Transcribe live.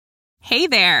Hey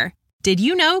there! Did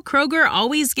you know Kroger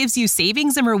always gives you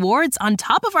savings and rewards on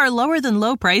top of our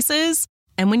lower-than-low prices?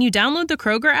 And when you download the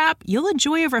Kroger app, you'll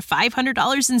enjoy over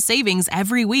 $500 in savings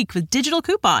every week with digital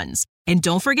coupons. And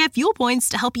don't forget fuel points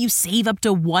to help you save up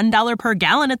to $1 per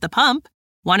gallon at the pump.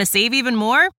 Want to save even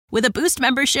more? With a Boost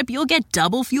membership, you'll get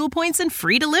double fuel points and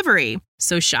free delivery.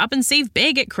 So shop and save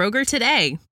big at Kroger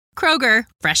today. Kroger,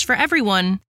 fresh for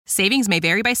everyone. Savings may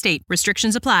vary by state.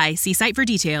 Restrictions apply. See site for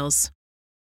details.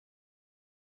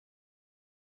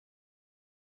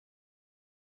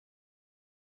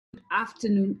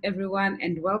 Afternoon, everyone,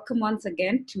 and welcome once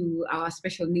again to our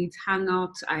Special Needs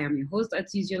Hangout. I am your host,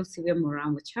 as usual, Sylvia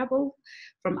Moran-Wachabo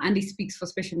from Andy Speaks for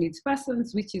Special Needs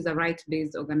Persons, which is a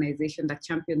right-based organization that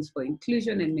champions for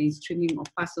inclusion and mainstreaming of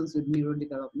persons with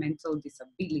neurodevelopmental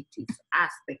disabilities as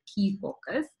the key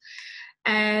focus.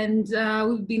 And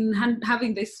we've been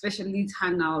having this Special Needs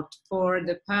Hangout for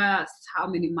the past how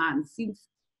many months? Since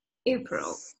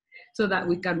April. So that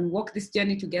we can walk this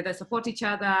journey together, support each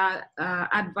other,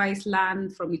 advise, learn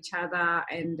from each other,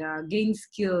 and gain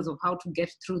skills of how to get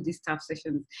through these tough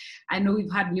sessions. I know we've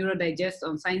had Neurodigest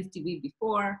on Science TV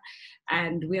before,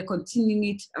 and we are continuing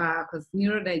it because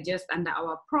Neurodigest under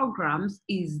our programs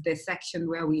is the section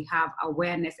where we have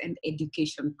awareness and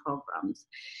education programs.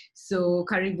 So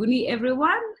karibuni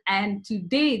everyone, and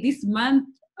today, this month,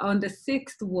 on the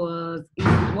 6th was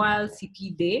World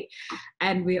CP Day,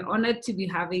 and we're honored to be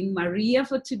having Maria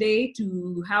for today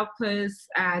to help us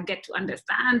get to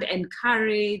understand,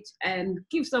 encourage, and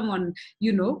give someone,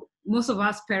 you know, most of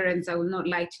us parents, I will not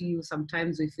lie to you,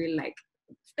 sometimes we feel like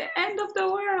it's the end of the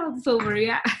world. So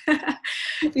Maria,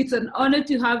 it's an honor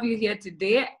to have you here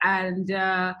today, and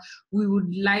we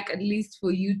would like at least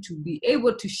for you to be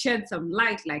able to shed some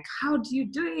light, like how do you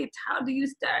do it? How do you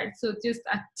start? So just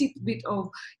a tidbit of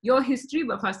your history,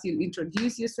 but first you'll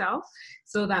introduce yourself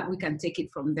so that we can take it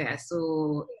from there.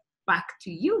 So back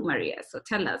to you, Maria. So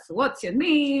tell us, what's your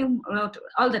name,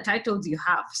 all the titles you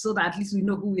have, so that at least we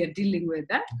know who we are dealing with.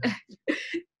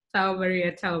 So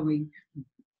Maria, tell me.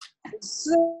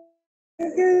 So,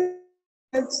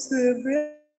 it's a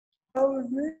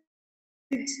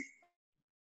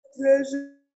pleasure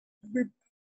to be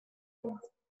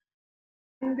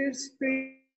in this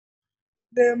space,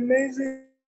 the amazing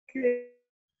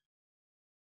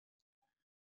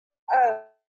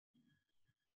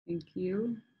Thank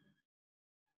you.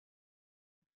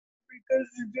 Because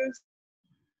you just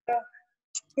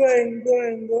go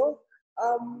and go.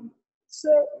 So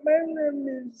my name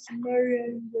is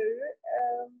Njeri.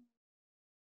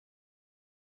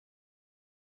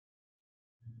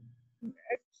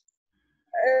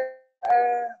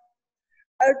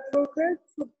 Advocate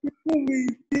for people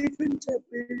with different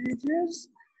abilities.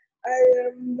 I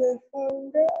am the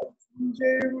founder of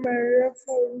Njeri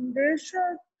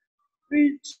Foundation,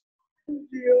 which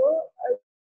people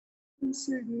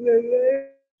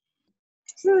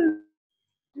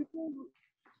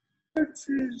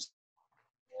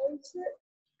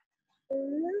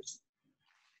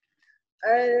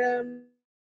I am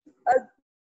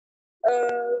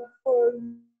for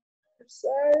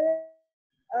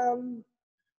science,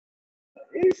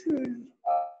 issues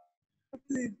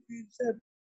with disability.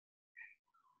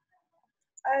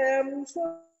 I am so,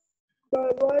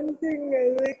 but one thing I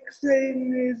like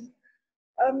saying is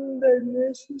I'm the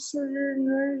necessary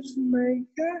noise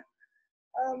maker.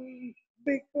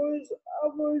 Because I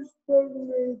was born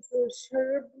with a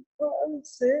cerebral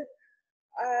palsy,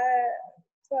 I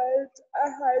felt I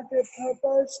had a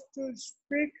purpose to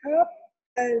speak up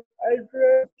and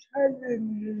address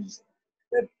challenges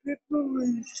that people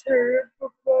with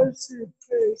cerebral palsy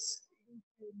face.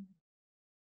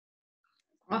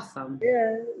 Awesome.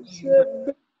 Yeah.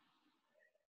 So,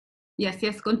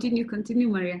 yes, continue,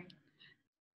 Maria.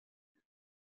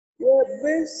 Yeah,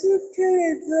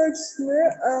 basically that's me.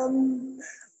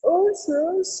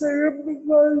 Also, cerebral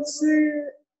palsy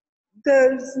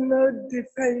does not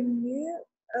define me.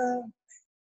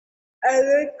 I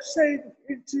like saying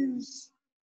it is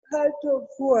part of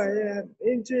who I am.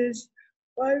 It is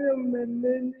one of my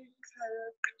many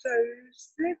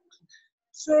characteristics.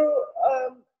 So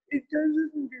it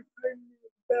doesn't define me,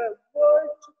 but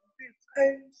what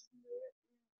defines me is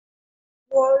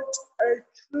what I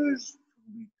choose to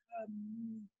become.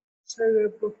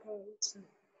 Cerebral palsy.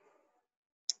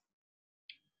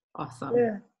 Awesome.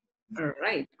 Yeah. All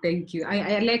right, thank you.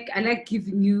 I like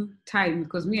giving you time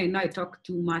because I know I talk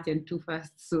too much and too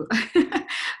fast, so I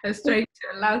was trying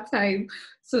to allow time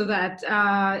so that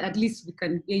at least we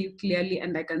can hear you clearly,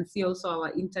 and I can see also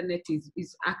our internet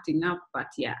is acting up. But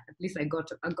yeah, at least I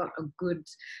got a good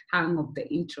hang of the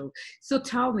intro. So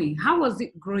tell me, how was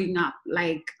it growing up?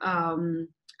 Like,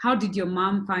 how did your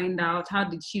mom find out? How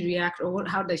did she react? Or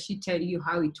how does she tell you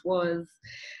how it was?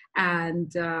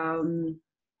 And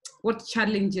what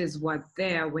challenges were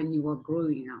there when you were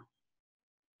growing up?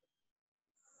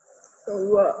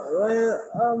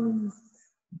 Well,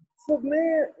 for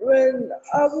me, when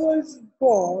I was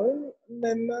born,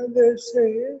 my mother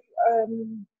said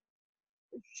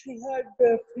she had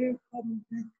a few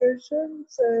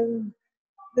complications, and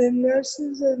the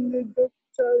nurses and the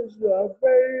doctors were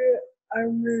very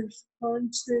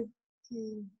unresponsive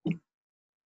to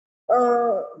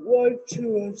what she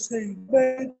was saying.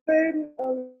 But then I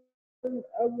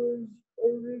was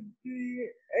already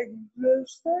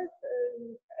exhausted,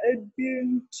 and I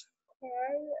didn't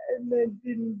cry, and I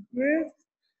didn't breathe,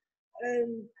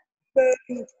 and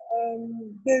then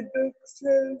the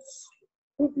doctors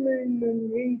put me in an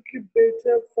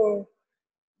incubator for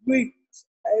weeks,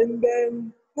 and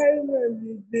then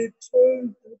finally they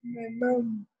told my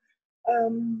mom,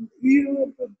 you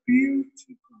have a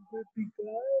beautiful baby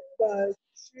girl, but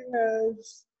she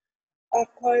has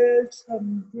acquired some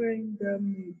brain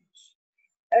damage.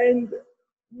 And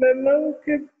my mom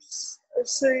keeps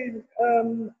saying,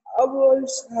 I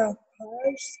was her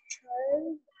first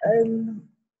child, and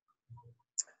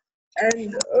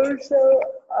also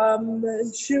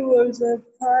she was a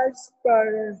fast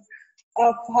parent,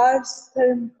 a fast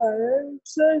time parent,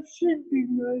 so she did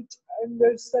not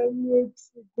understand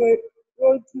what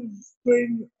was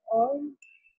going on.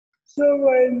 So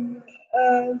when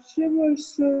she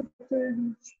was so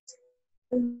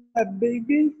a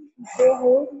baby to go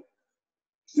home,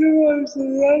 she was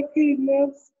lucky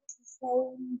enough to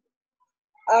find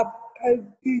a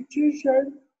pediatrician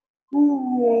who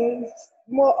was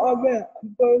more aware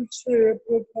about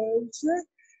cerebral palsy,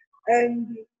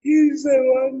 and he's the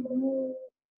one who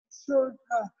showed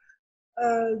her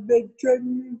the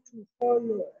journey to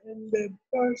follow and the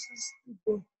process to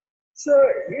go. So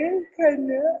in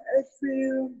Kenya, I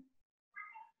feel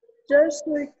just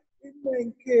like in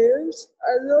my case,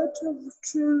 a lot of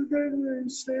children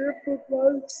with cerebral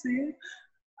palsy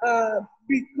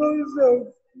because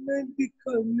of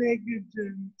medical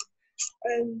negligence,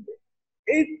 and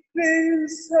it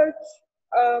plays such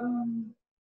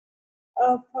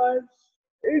a part.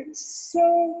 It's so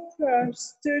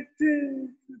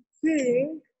frustrating to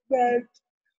think that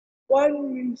one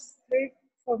mistake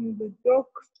from the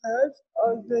doctors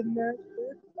or the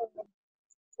nurses, or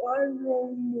one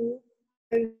wrong move,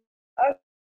 and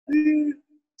every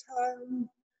time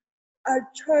a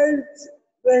child's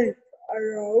life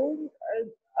around, and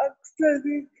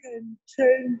actually can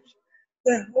change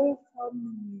the whole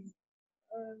family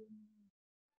um,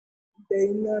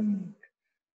 dynamic.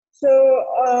 So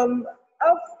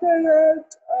after that,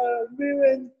 we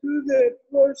went through the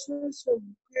process of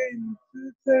going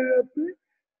through therapy.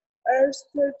 I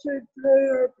started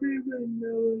therapy when I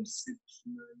was 6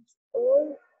 months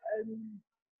old, and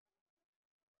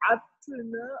up to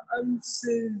now, I'm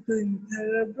still doing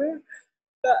therapy.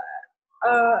 But,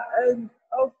 and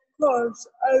of course,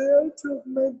 a lot of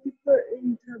medical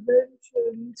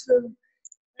interventions.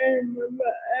 I remember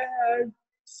I had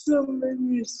so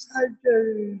many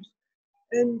surgeries,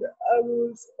 and I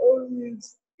was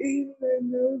always in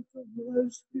and out of the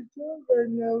hospital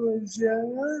when I was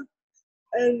younger,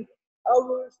 and I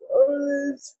was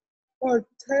always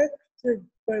protected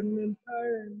by my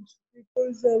parents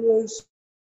because I was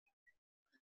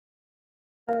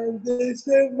they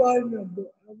say vulnerable.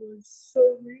 I was so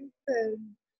weak, and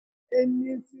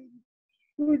anything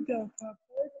could have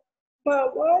happened.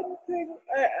 But one thing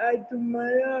I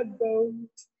admire about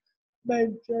my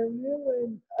journey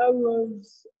when I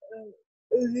was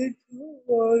little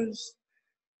was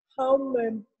how my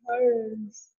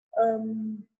parents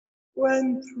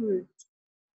went through it,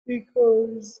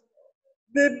 because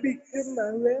they became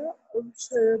aware of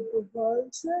cerebral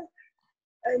palsy,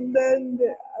 and then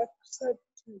they accepted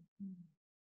me.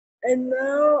 And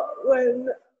now when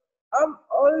I'm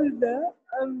older,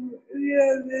 I'm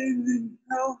realizing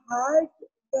how hard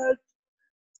that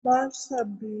must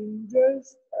have been,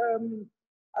 just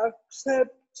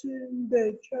accepting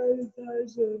the child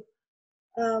has a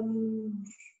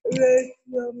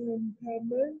lifelong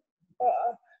impairment.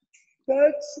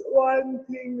 That's one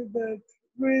thing that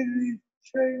really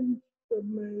changed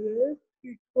my life,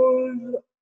 because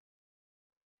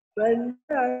when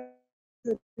I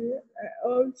accepted, I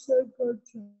also got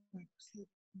to accept.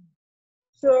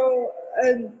 So,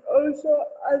 and also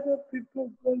other people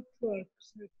got to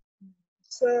accept me.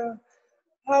 So,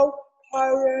 how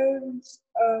parents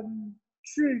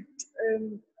treat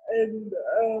and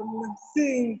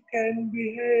think and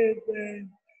behave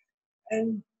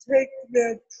and take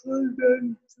their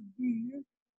children to be,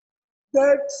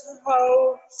 that's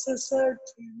how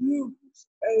society looks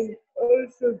and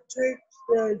also takes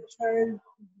their child.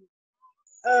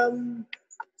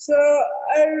 So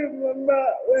I remember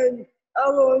when I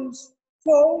was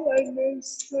 4 when I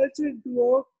started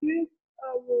walking,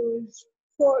 I was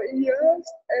 4 years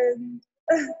and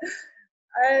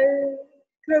I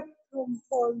kept on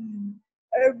falling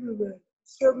everywhere.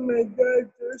 So my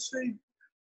dad just said,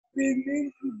 we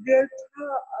need to get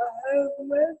her a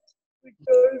helmet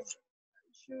because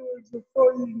she was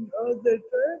falling all the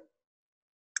time.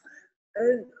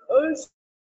 And also,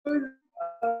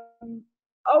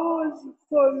 I was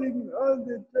falling all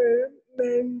the time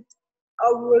meant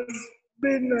I was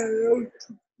being allowed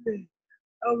to play.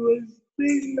 I was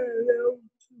being allowed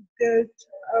to get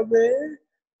away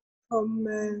from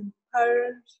my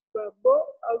parents' bubble.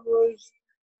 I was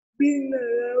being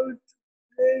allowed to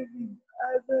play with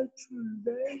other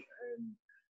children and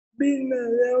being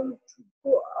allowed to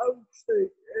go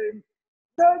outside. And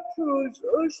that was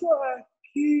also a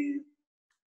key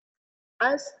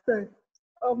aspect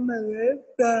of my life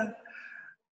that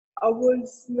I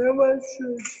was never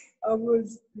sure I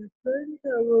was different.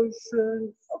 I was sure,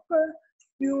 okay,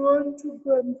 you want to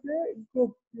go and play,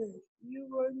 go play. You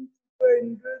want to go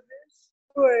and do this,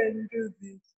 go and do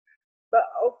this. But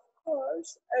of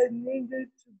course, I needed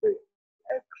to be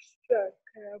extra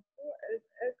careful and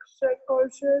extra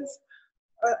cautious.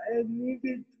 I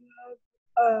needed to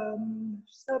have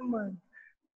someone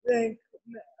like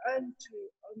my auntie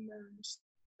or my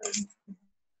auntie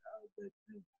all the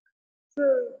time. So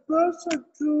those are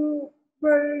two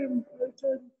very important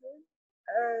things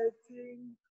I think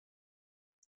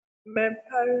my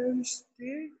parents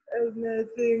did, and I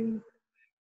think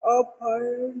all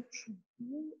parents should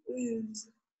do is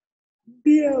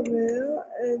be aware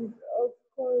and of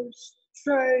course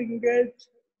try and get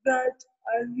that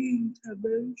early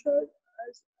intervention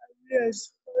as early as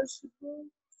possible,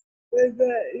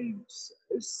 whether it's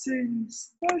seeing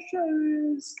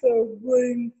specialists or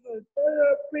going for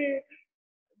therapy.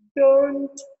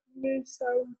 Don't miss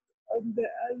out on the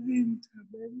early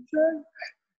intervention,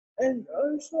 and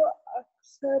also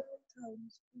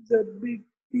acceptance is a big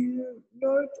deal,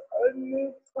 not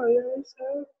only for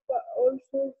yourself but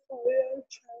also for your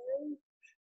child,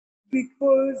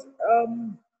 because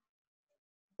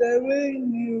the way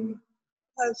you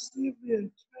perceive your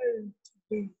child to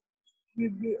be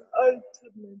will be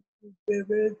ultimately the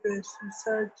way the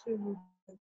society will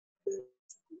be.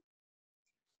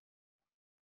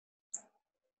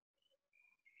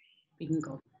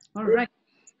 Bingo. All right.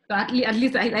 So at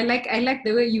least I like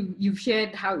the way you've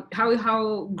shared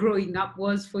how growing up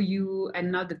was for you,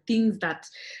 and now the things that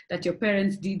your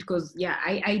parents did. Because yeah,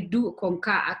 I do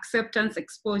concur. Acceptance,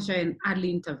 exposure, and early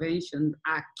intervention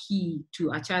are key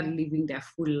to a child living their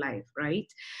full life,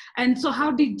 right? And so,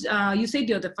 how did you said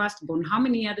you're the firstborn? How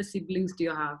many other siblings do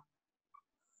you have?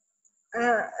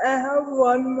 I have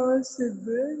one more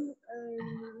sibling,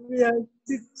 and we are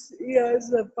 6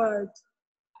 years apart.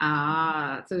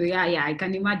 So yeah, I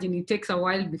can imagine it takes a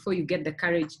while before you get the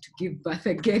courage to give birth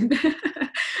again.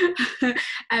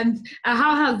 And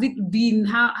how has it been?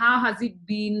 How has it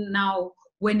been now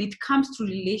when it comes to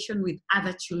relation with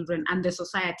other children and the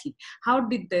society? How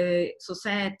did the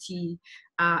society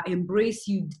embrace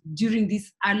you during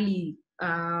these early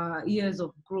years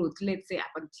of growth? Let's say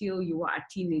up until you were a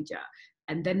teenager.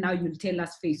 And then now you'll tell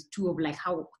us phase 2 of like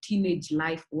how teenage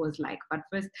life was like. But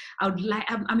first,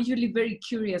 I'm usually very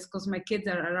curious because my kids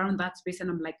are around that space, and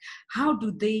I'm like, how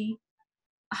do they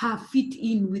fit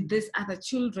in with these other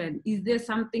children? Is there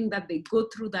something that they go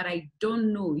through that I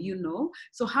don't know,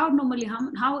 So how normally,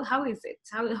 how is it?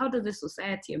 How does the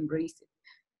society embrace it?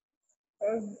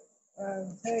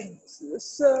 Thanks.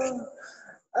 So,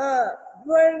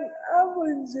 when I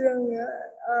was younger,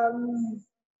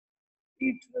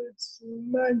 it was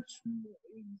much more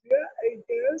easier, I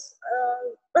guess,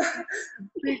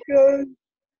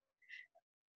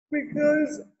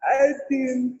 because I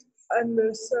didn't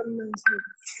understand myself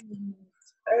so much.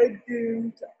 I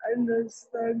didn't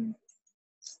understand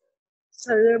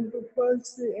cerebral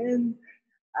palsy, and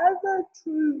other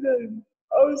children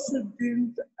also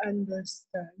didn't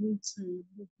understand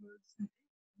cerebral palsy.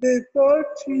 They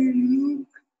thought you look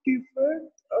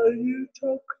different or you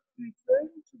talk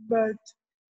different, but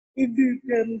if you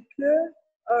can play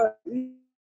or eat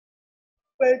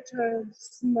better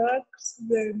snacks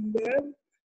than them,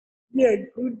 yeah,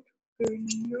 good for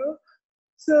you.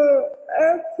 So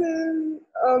I feel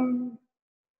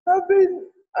having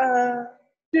a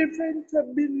different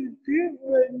ability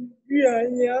when you are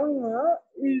younger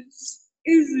is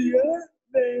easier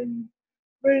than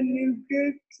when you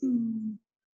get to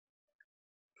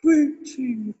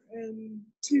preteen and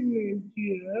teenage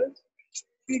years,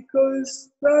 because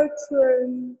that's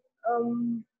when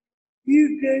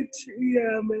you get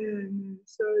your awareness,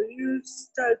 so you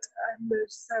start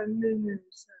understanding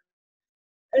yourself.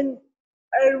 And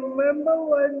I remember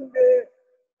one day,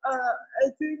 I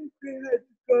think we had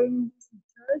gone to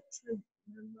church with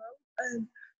my mom, and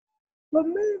for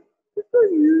me, people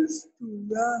used to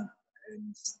laugh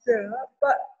and stare,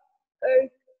 but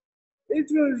like it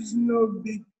was no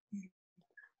big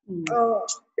deal.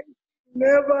 It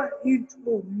never hit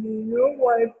home,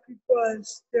 why people are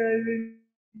staring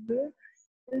at me.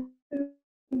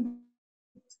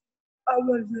 I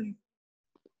was like,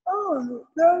 oh,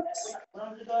 that's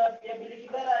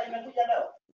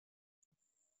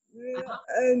yeah,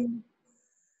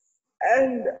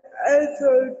 and I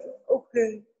thought,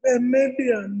 okay, then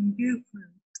maybe I'm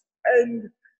different. And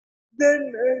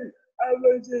then I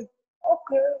was like,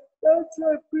 okay, that's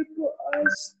why people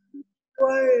ask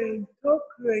why I talk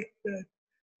like that.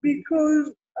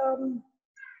 Because I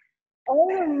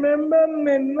remember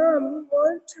my mom,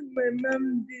 what my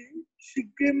mom did, she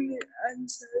gave me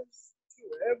answers to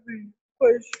every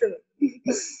question.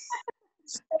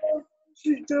 So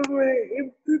she told me, if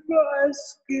people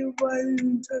ask you why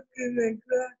you talking like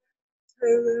that,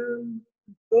 tell them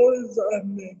those are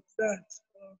like that.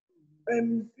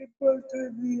 And people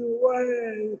tell you why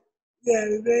they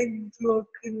like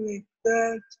talking like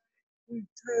that, you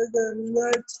tell them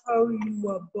that's how you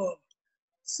were born.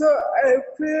 So I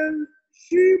feel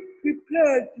she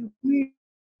prepared me,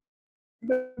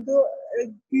 even though I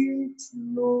didn't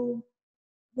know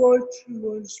what she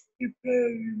was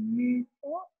preparing me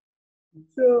for.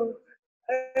 So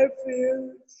I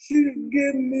feel she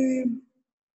gave me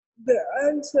the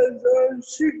answers, or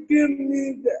she gave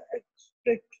me the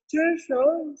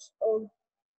expectations of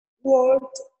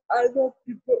what other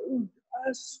people would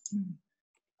ask me.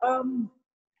 Um,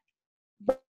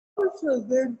 but also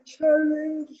the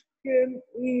challenge came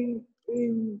in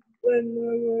when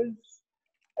I was,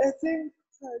 I think,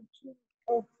 13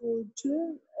 or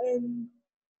 14, and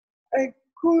I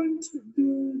couldn't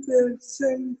do the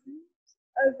same things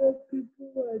other people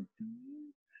were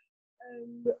doing,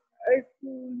 and I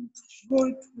couldn't go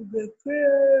to the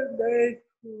fair, and I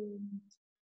could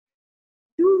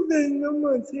do the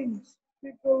normal things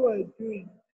people were doing.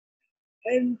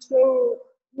 And so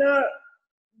now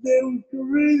they would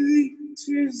really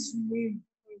tease me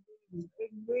for this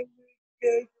and really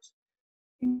get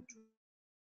into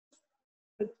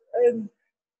it. And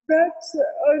that's the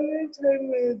only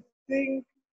time I think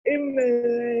in my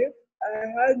life I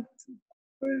had to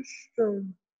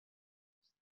question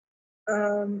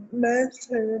my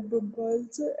cerebral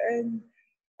palsy, and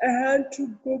I had to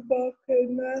go back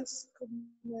and ask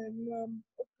my mom,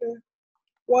 okay,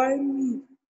 why me?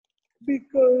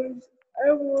 Because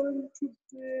I want to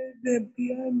play the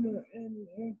piano and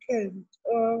I can't.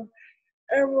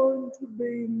 I want to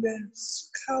be in the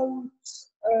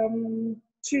Scouts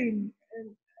team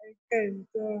and I can't.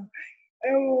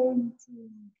 I want to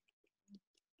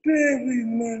play with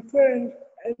my friends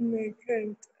and I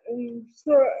can't. And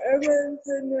so I went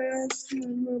and I asked my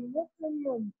mom, okay,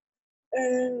 mom,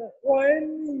 why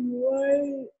me?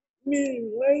 Why me?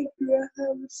 Why do I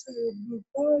have cerebral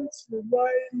palsy?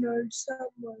 Why not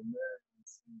someone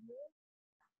else?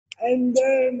 And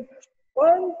then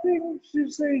one thing she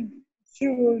said, she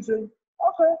was like,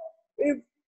 okay, if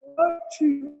not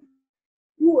you,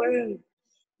 who else?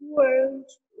 Who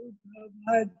else would have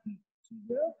had it?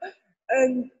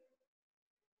 And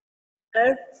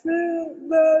I feel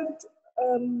that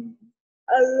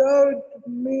allowed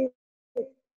me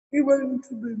even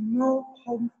to be more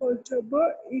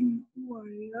comfortable in who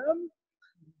I am.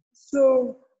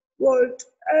 So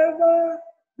whatever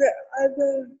the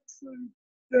other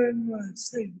children were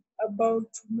saying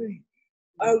about me,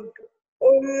 I would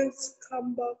always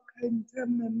come back and tell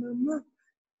my mama,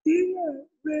 Dina,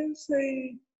 they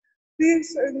say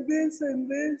this and this and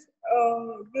this,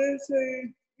 they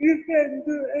say you can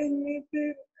do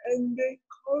anything, and they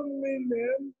call me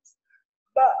names,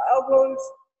 but I was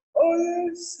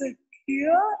always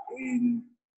secure in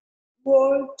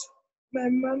what my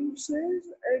mom says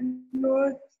and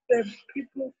what the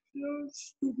people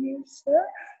close to me say.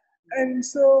 And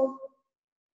so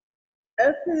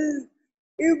I feel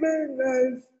even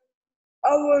as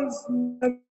I was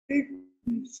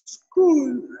navigating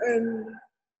school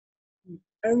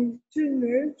and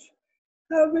teenage,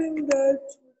 having that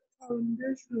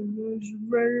foundation was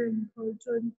very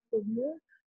important for me,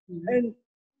 and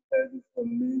even for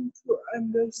me to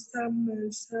understand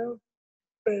myself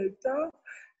better.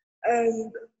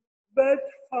 And that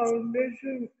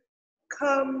foundation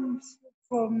comes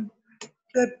from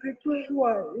the people who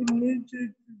are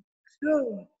immediately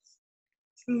close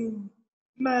to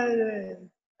my life.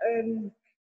 And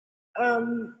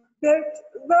that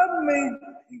made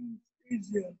things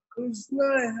easier because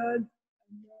now I had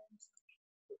an answer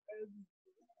to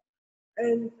everything.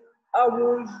 And I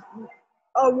was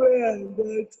aware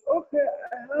that okay,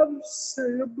 I have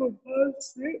cerebral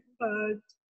palsy, but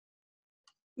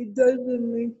it doesn't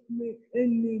make me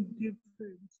any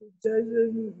difference. It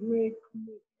doesn't make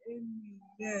me any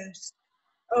less.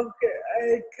 Okay,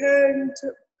 I can't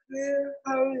play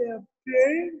how you're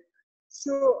playing,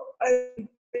 so I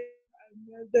get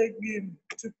another game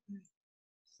to play.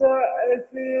 So I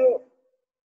feel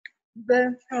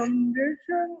the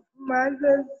foundation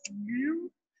mothers give,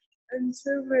 and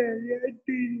so we're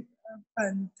doing a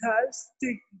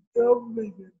fantastic job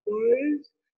with the boys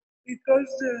because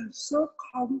they're so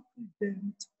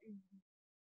confident in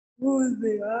who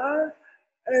they are,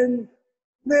 and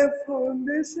the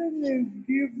foundation you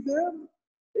give them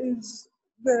is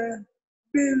the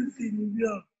building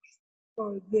block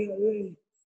for their life.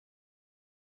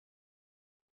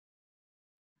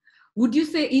 Would you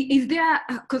say, is there,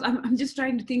 because I'm just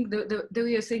trying to think the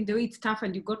way you're saying, the way it's tough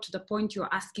and you got to the point you're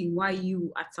asking why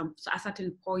you at a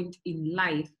certain point in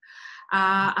life.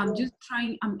 I'm just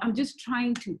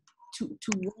trying to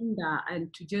wonder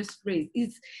and to just phrase,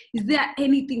 is there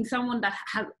anything someone that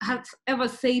has ever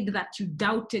said that you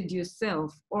doubted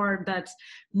yourself or that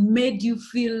made you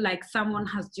feel like someone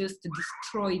has just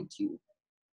destroyed you?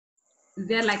 Is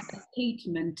there like a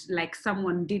statement like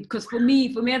someone did? Because for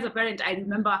me as a parent, I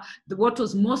remember what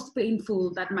was most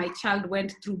painful that my child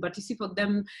went through. But you see, for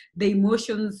them, the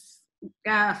emotions,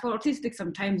 for autistic,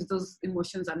 sometimes those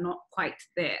emotions are not quite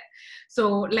there.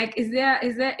 So like, is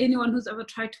there anyone who's ever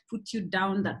tried to put you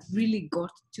down that really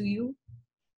got to you?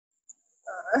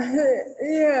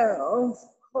 Yeah, of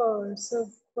course,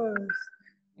 of course.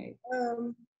 Right.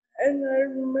 And I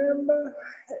remember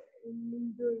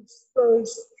it was so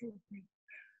stupid.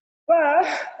 But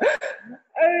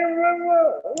I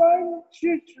remember one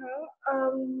teacher,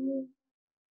 and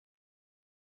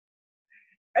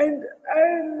I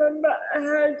remember I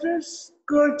had just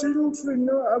gotten to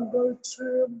know about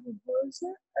cerebral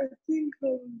palsy. I think I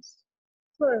was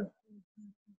 12.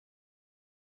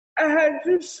 I had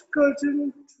just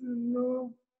gotten to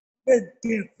know the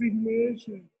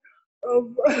definition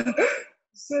of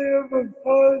cerebral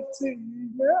palsy,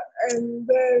 and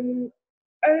then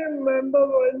I remember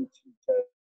one teacher,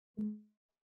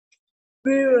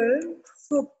 we went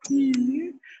for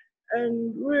PE,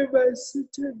 and we were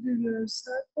seated in a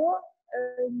circle,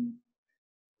 and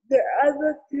the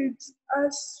other kids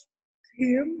asked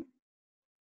him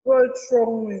what's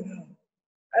wrong with her.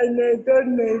 And I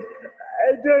don't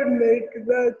make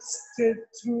that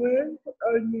statement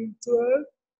on its own,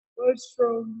 what's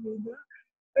wrong with her.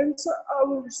 And so I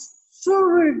was so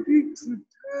ready to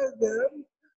tell them,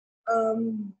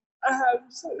 I have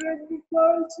cerebral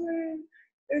palsy,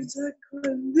 it's a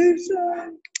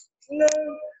condition,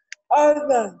 all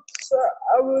that. So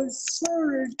I was so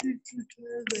ready to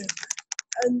tell them.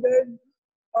 And then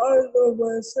all of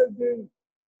a sudden,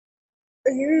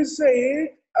 you said,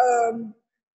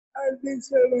 I think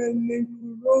someone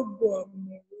named Robo.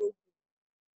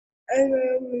 And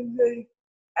I was like,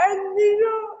 and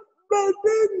but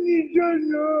then you don't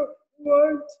know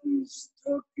what he's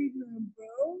talking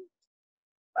about.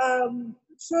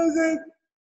 So that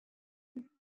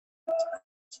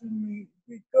to me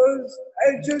because I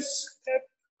just kept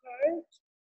quiet,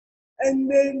 and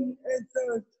then I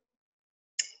thought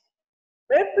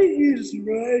maybe he's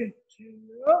right.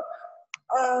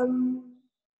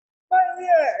 But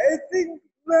yeah, I think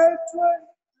that one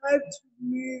hurt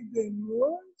me the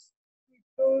most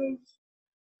because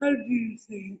how do you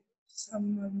think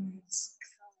someone is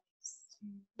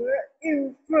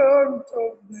in front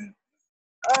of them?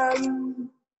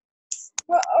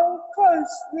 But of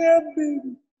course, there have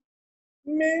been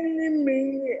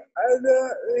many other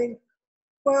like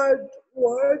bad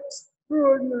words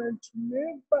thrown at me,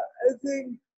 but I think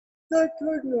that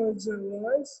one was the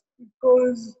worst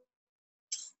because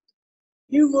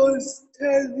he was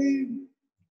telling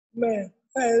my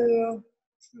fellow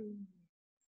children,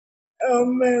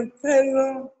 my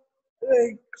fellow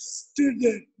like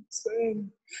students,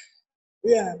 and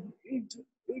yeah, it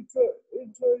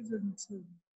wasn't true.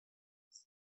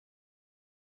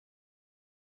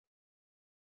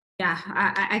 Yeah,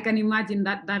 I can imagine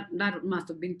that must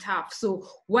have been tough. So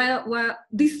well,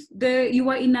 you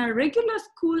were in a regular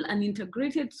school, an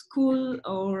integrated school,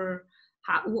 or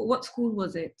what school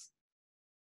was it?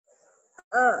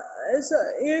 So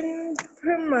in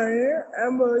primary, I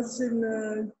was in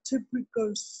a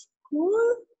typical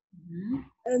school,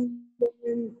 And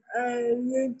then I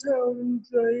later on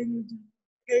joined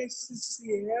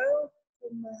KCCL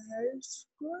for my high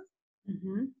school.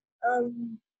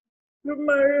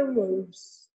 Primary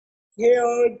was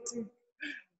chaotic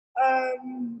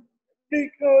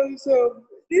because of,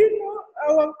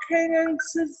 our Kenyan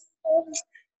systems,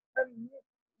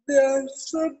 they are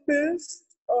so based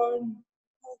on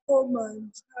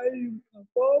performance, how you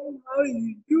perform, how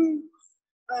you do,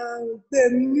 the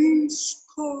mean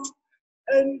score,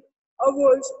 and I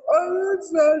was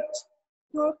always not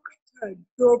talked at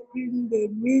dropping the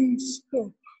mean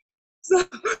score. So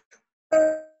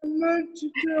my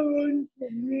teacher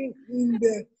wanted me in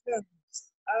the class.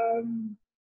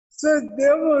 So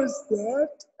there was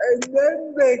that, and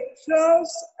then the class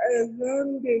I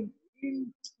landed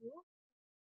into,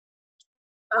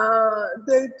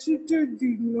 the teacher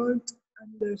did not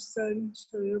understand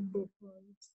cerebral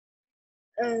palsy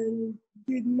and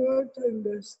did not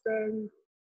understand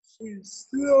she's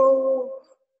slow,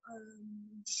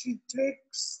 she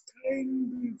takes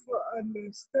time before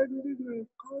understanding the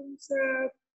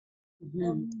concept.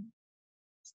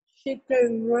 She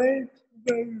can write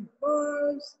very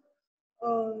fast.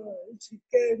 She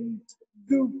can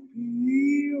do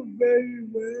PE very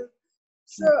well.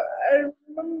 So I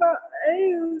remember I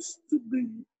used to be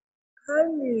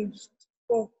punished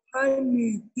for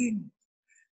funny things.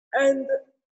 And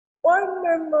one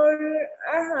memory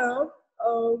I have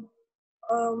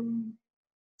um,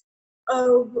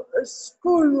 of a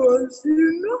school was,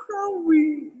 how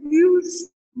we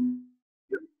used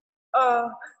uh,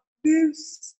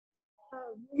 this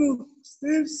books,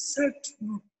 this set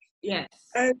book. Yes.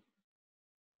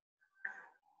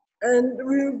 And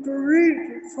we would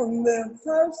read from the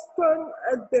first one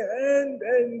at the end,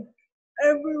 and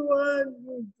everyone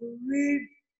would read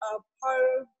a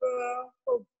paragraph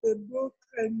of the book,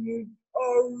 and you'd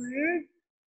all read.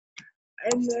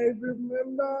 And I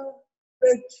remember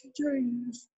the teacher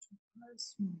used to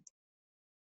pass me.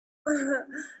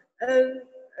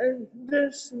 and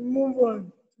just move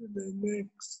on to the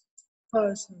next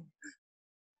person.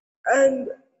 And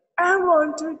I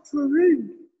wanted to read.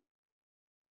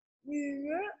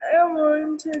 I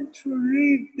wanted to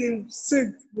read the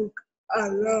sixth book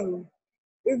aloud,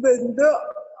 even though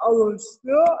I was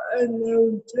slow and I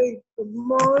would take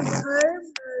more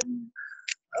time and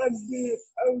I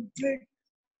would take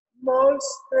more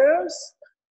stress,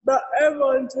 but I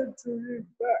wanted to read.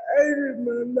 But I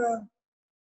remember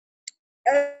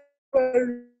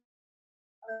every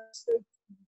aspect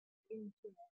into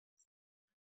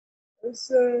it.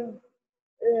 So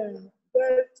yeah,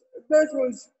 that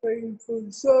was painful.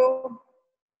 So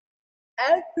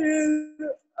I feel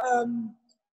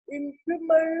in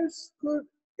primary school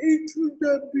it would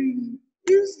have been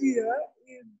easier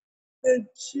if the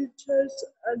teachers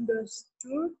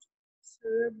understood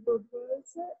cerebral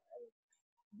palsy.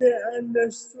 They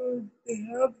understood they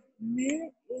have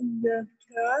me in their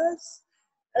class,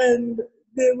 and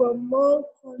they were more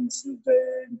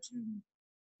considerate in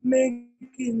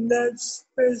making that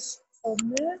space for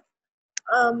me.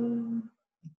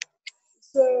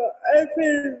 So I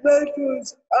feel that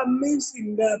was a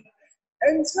missing gap.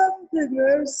 And something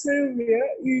else here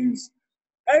is,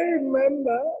 I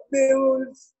remember there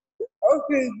was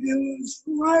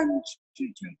one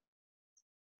teacher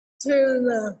till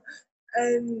now,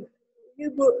 and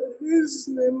his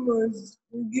name was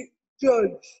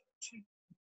George.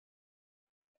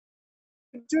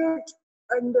 George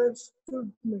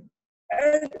understood me.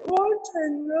 And what I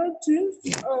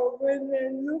noticed, when I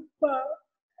look back,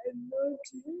 I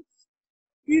noticed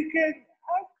you can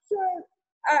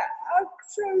I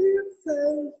actually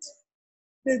felt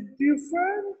the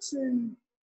difference in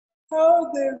how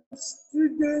the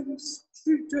students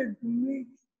treated me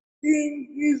in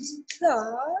his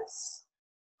class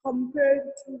compared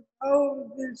to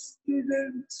how the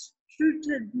students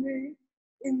treated me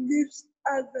in this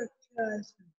other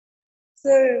class.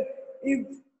 So if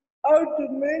I were to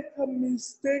make a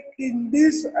mistake in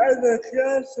these other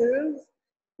classes,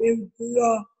 they would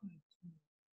laugh at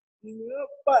me.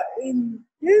 But in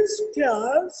his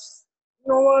class,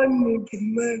 no one would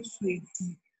mess with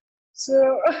me.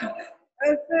 So I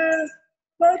felt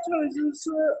that was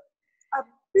also a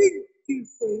big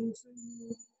difference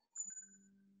in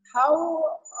how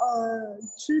a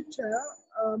teacher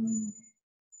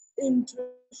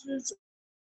introduces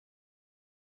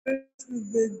to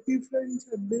the different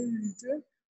abilities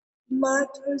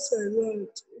matters a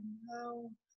lot in how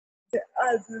the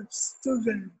other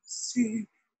students see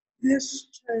this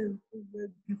child with a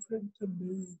different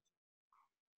ability.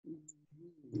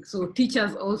 So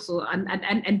teachers also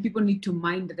and people need to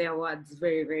mind their words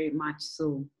very, very much.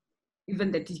 So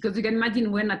even the teacher, because you can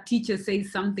imagine when a teacher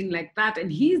says something like that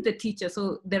and he's the teacher,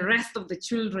 so the rest of the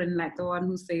children, like the one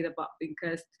who said about being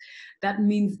cursed, that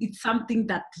means it's something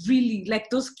that really, like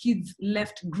those kids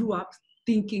grew up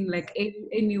thinking like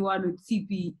anyone with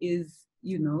CP is,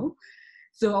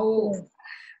 so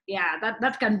yeah,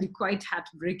 that can be quite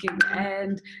heartbreaking.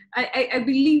 And I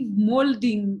believe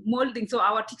molding, so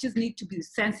our teachers need to be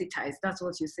sensitized. That's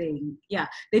what you're saying. Yeah,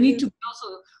 they need to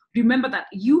also remember that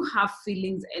you have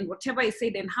feelings, and whatever is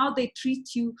said and how they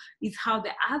treat you is how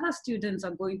the other students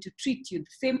are going to treat you.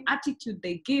 The same attitude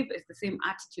they give is the same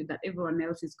attitude that everyone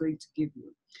else is going to give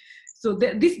you. So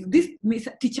this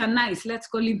Teacher Nice, let's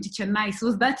call him Teacher Nice,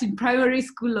 was that in primary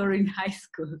school or in high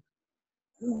school?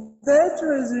 That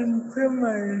was in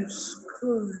primary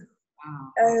school.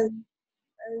 Wow. And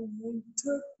he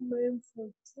took me for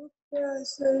 2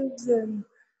 classes and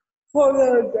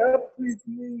followed up with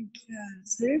me in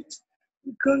class 8,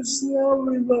 because now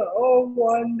we were all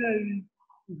wondering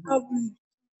how we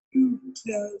do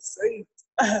class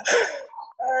 8.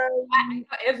 I know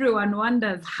everyone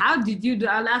wonders, how did you do?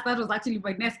 That was actually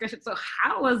my next question. So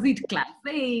how was it class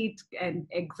 8 and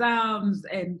exams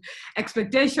and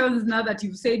expectations, now that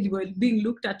you've said you were being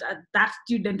looked at as that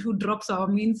student who drops our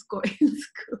mean score in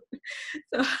school?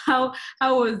 So how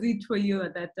was it for you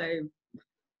at that time?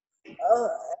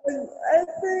 I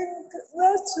think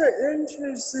that's the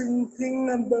interesting thing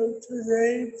about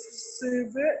today's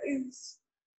survey is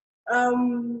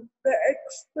the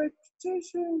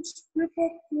expectations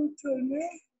people put on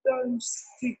it don't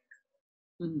stick.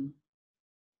 Mm-hmm.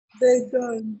 They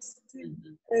don't stick,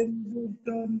 and they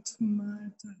don't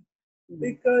matter.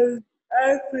 Because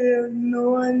I feel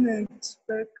no one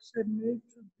expects me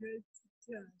to get to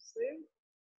class 8.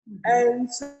 And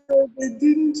so they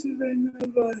didn't even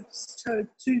have a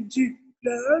strategic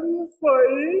plan for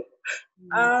it.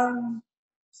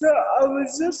 So I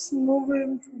was just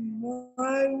moving from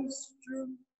one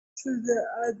stream to the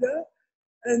other,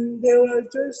 and they were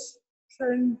just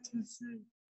trying to see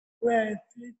where I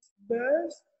fit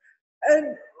best.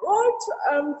 And what's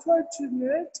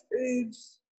unfortunate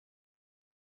is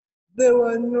there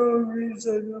were no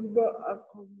reasonable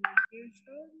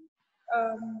accommodations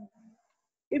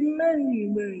in many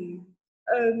ways.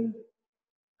 And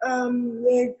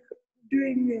like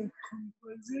doing a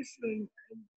composition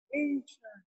and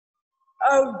intern,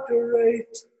 I would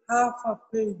write half a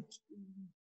page in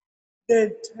the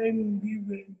time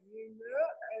given,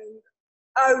 and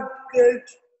I would get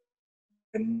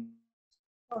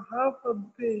half a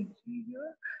page,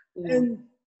 and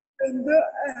though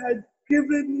I had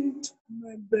given it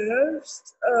my best,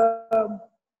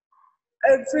 I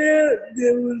feel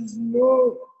there was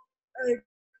no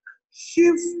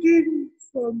shifting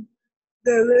from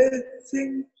the way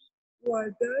things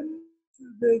were done to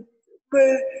the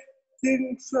way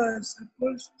things were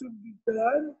supposed to be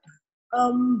done.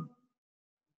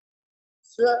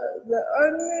 So the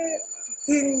only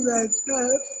thing that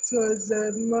helped was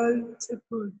the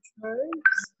multiple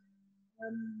choice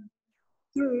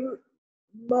through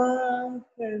math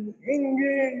and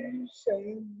English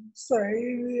and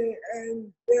Swahili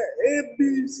and the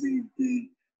ABCD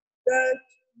that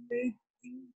made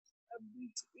things a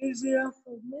bit easier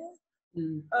for me.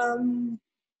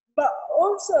 But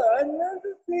also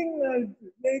another thing I'd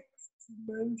like to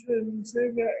mention,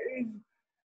 Sega, is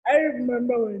I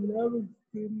remember when I was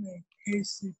doing my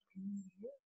KCP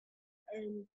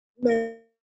and my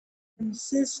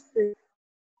sister,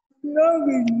 now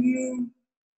we knew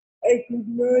I could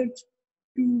not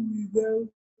do without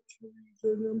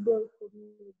reasonable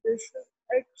accommodation,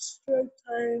 extra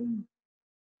time,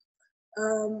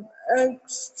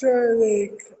 extra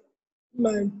like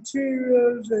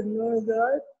materials and all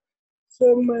that.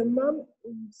 So my mom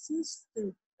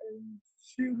insisted, and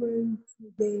she went to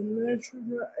the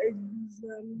national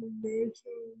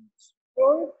examinations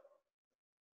board,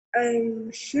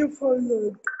 and she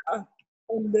followed up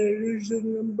on the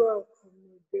reasonable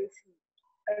accommodation,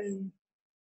 and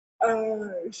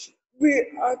we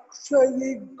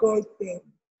actually got them.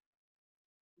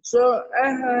 So I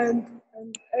had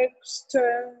an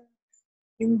extra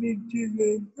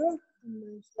invigilator to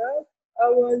myself. I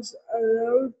was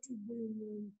allowed to be in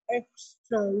an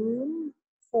extra room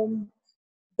from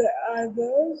the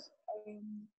others.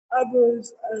 I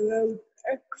was allowed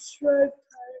extra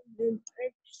time and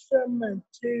extra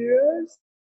materials.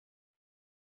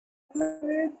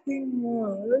 The thing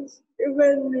was,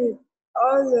 even with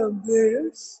all of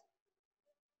this,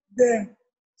 the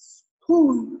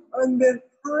school on the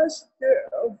first day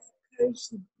of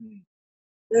KCP,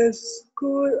 the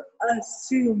school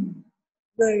assumed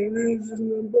the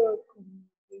reasonable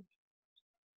accommodation,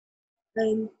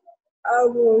 and I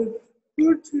was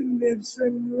put in the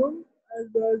same room as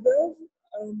others.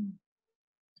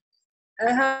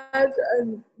 I had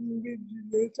an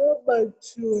invigilator, but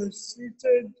she was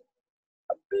seated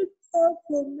a bit far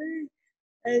from me,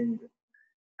 and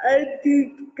I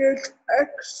did get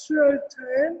extra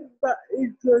time, but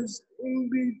it was in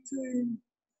between.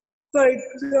 For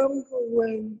example,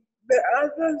 when the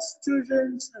other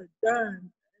students are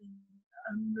done and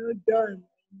I'm not done,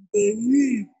 and they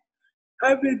leave,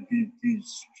 I will be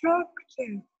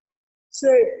distracted. So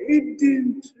it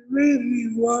didn't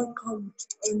really work out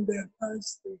on the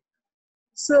first day.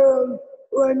 So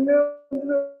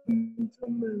whenever I to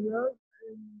my lab,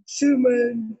 we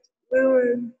went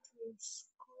to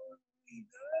school with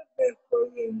her the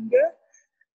following day,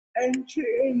 and she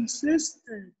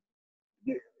insisted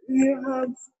you have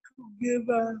to give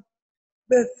her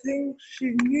the things she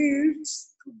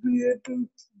needs to be able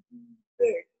to do the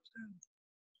exam.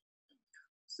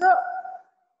 So,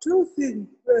 two things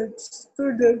that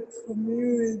stood out for me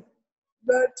with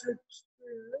that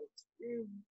experience is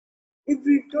if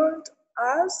we don't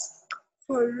ask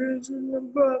for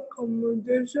reasonable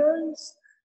accommodations,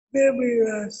 they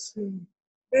will assume.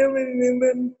 They will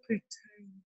even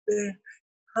pretend they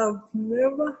have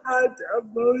never heard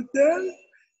about them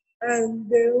and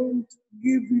they won't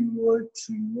give you what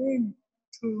you need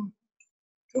to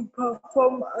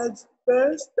perform as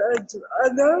best as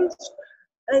others.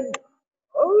 And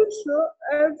also,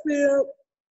 I feel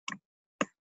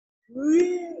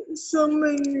we so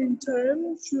many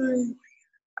times we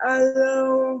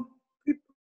allow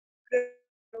people to get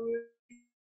away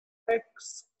with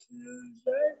excuses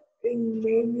in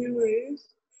many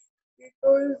ways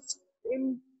because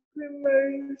in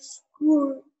primary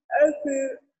school, I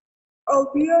feel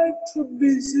we are too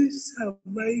busy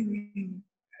surviving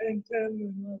and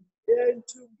we are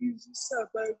too busy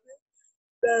surviving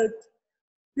that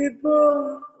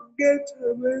people get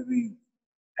away with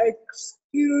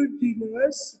excusing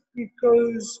us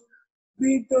because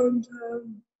we don't have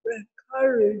the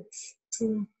courage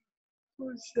to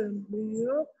push and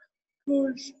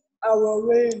push our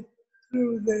way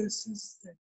through the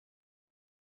system.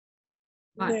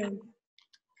 But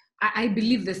I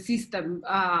believe the system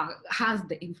has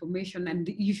the information and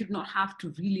you should not have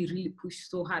to really push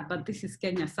so hard. But this is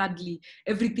Kenya. Sadly,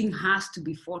 everything has to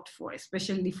be fought for,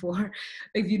 especially for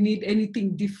if you need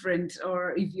anything different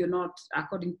or if you're not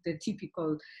according to the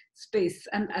typical space.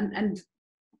 And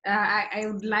I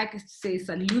would like to say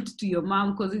salute to your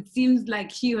mom because it seems like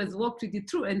she has walked with you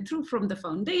through and through from the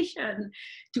foundation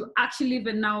to actually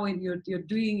even now when you're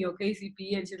doing your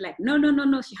KCPE and she's like, no,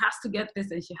 she has to get this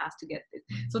and she has to get this.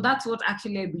 So that's what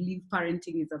actually I believe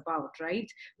parenting is about,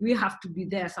 right? We have to be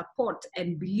there, support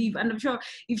and believe. And I'm sure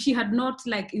if she had not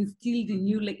like instilled in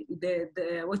you like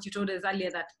the what you told us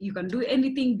earlier that you can do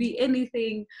anything, be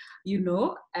anything,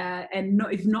 and no,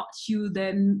 if not you,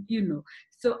 then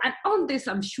So, and all this,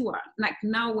 I'm sure, like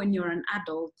now when you're an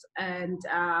adult and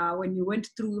when you went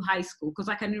through high school, because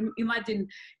I can imagine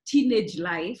teenage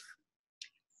life,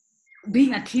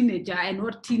 being a teenager and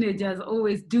what teenagers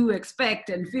always do expect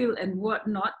and feel and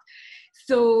whatnot.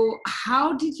 So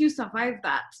how did you survive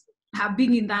that?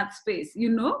 Being in that space,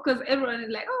 because everyone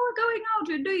is like, oh, we're going out,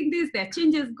 we're doing this, there are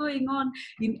changes going on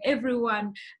in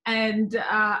everyone. And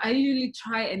I usually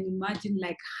try and imagine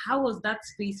like, how was that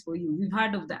space for you? We've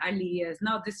heard of the early years,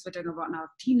 now this we're talking about now,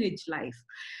 teenage life.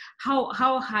 How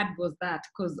hard was that?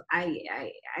 Because I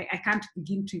can't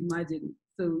begin to imagine.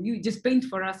 So you just paint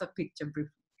for us a picture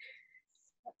briefly.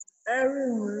 I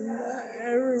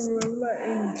remember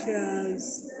in class,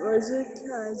 was it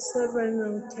class 7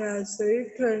 or class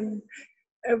 8 when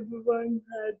everyone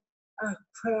had a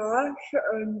crush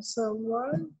on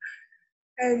someone?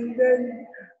 And then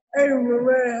I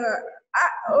remember I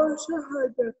also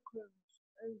had a crush.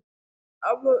 And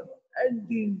I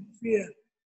didn't fear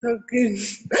talking.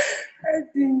 I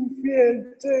didn't fear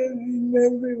telling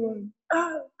everyone.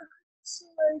 It's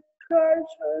my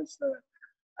crush also.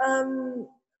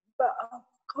 But of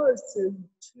course, it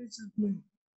treated me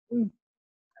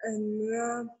and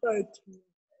laughed at me,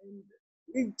 and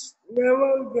it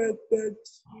never got that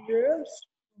serious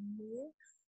for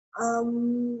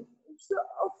me. So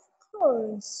of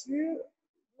course, I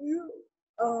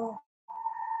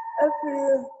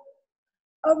feel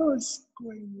I was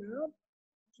growing up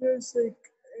just like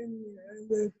any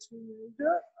other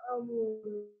teenager. I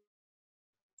was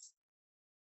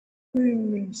being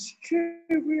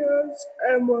mischievous.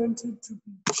 I wanted to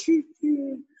be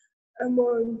cheeky. I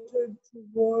wanted to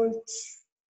watch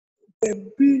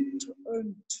the beat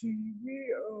on TV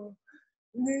or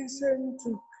listen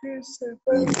to Chris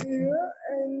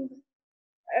FM,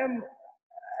 and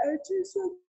I just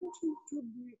wanted to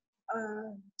be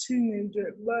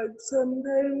teenager, but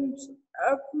sometimes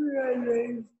after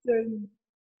realize that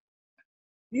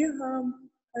you have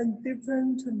a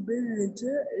different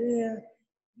ability, yeah,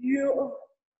 you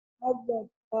have a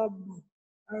bubble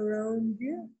around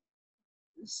you,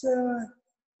 so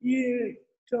you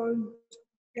don't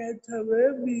get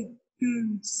away with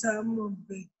doing some of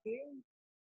the things.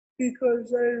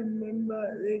 Because I remember,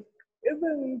 like,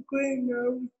 even going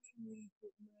out with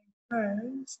my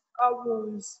friends, I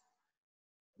was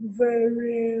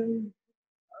very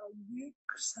weak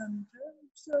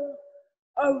sometimes, so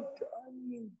I would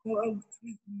only go out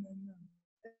with my mom.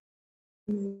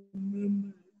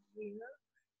 Remember, you know,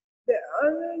 the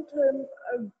only time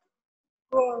I would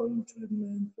go out with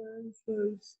my friends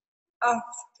was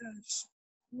after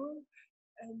school,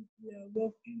 and we are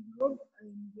walking home,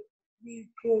 and we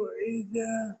go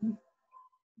either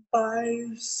buy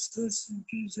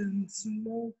sausages and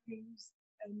smokies,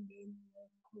 and then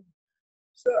walk home.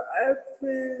 So I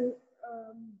feel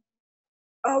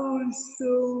I was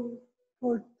so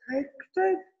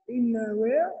protected in a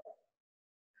way,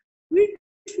 which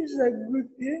is a good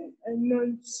thing and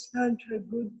not such a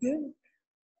good thing.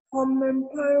 From my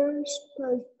parents'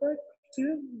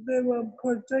 perspective, they were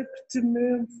protecting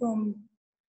me from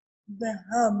the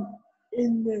harm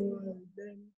in the world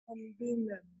and from being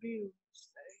abused.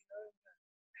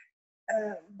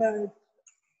 But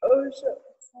also,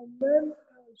 from my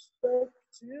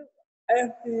perspective, I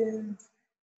feel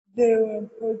they were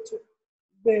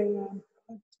they were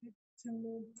protecting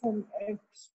me from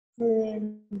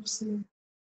experiencing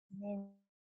them.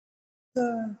 So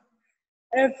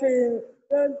I feel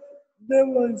that there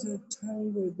was a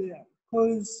tangle there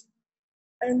because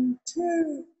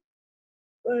until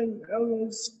when I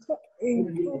was in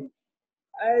college,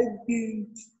 I did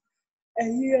I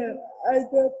hear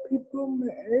other people my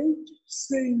age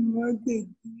saying what they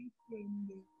did when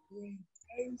they were in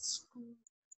high school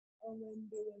or when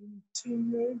they were in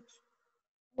teenage.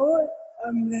 Or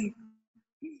I'm like,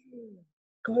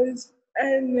 because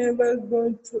I never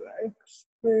got to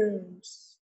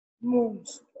experience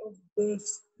most of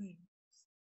those things.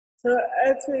 So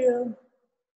I feel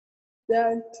there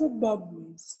are two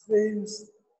bubbles.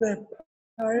 There's the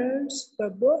parents'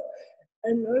 bubble,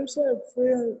 and also I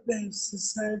feel the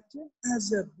society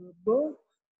has a bubble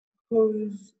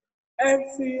because I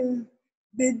feel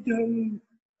they don't,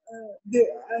 they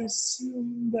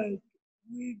assume that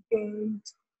we don't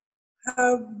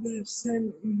have the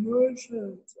same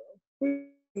emotions or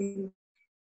preferences,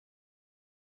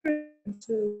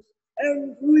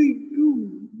 and we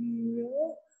do, you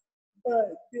know,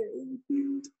 but they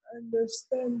didn't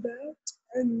understand that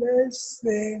unless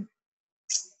they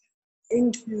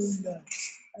include that,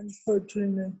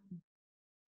 unfortunately.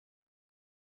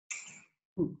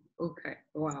 Okay,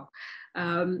 wow.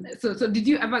 So did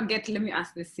you ever get, let me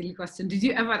ask this silly question, did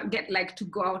you ever get like to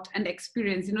go out and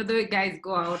experience, you know, the way guys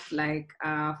go out like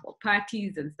for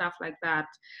parties and stuff like that?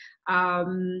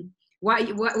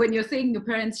 When you're saying your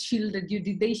parents shielded you,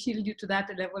 did they shield you to that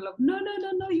level of no,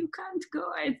 you can't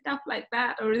go and stuff like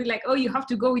that? Or is it like, oh, you have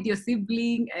to go with your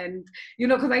sibling? And, you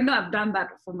know, because I know I've done that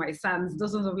for my sons,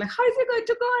 those ones of like, how is he going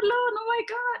to go alone? Oh my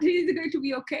God, is he going to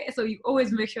be okay? So you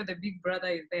always make sure the big brother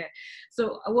is there.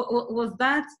 So was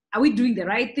that, are we doing the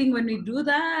right thing when we do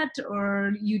that,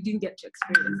 or you didn't get to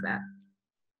experience that?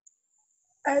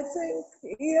 I think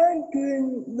you're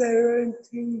doing the right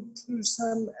thing to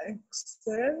some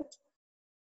extent.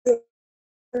 The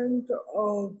extent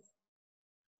of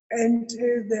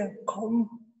until they're confident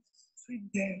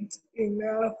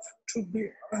enough to be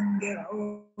on their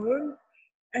own.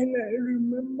 And I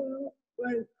remember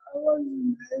when I was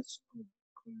in high school,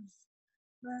 because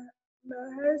my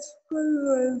high school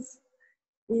was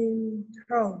in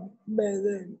town by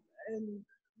then, and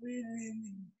we lived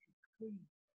in between.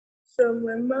 So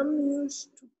my mom used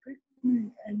to pick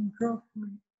me and drop me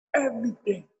every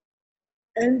day.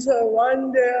 And so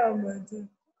one day I was like,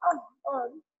 oh,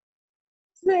 Mom,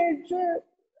 teacher,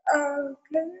 can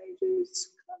I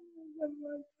just come with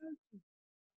my cousin?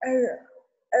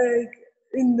 And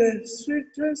in the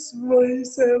sweetest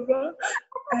voice ever,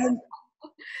 and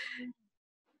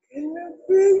can you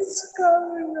please come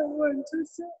in the winter?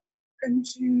 And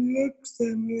she looks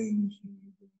at me and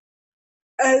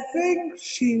I think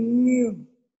she knew.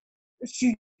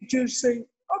 She just said,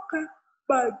 okay,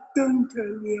 but don't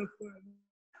tell your father.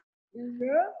 You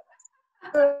know?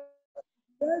 So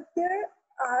that day,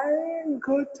 I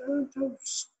got out of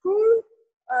school.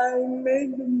 I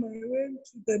made my way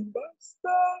to the bus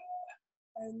stop,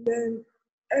 and then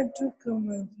I took her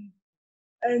money.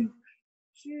 And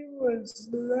she was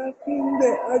laughing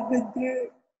the other day.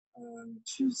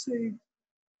 She said,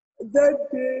 that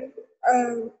day,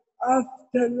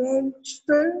 after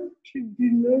lunchtime, she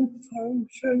did not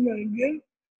function again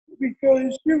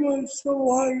because she was so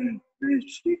worried. Will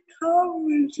she come?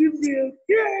 Will she be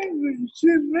okay? Will she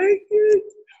make it?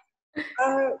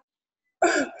 Uh,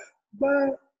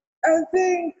 but I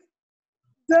think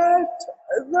that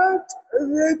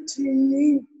letting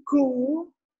me go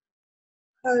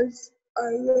has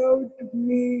allowed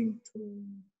me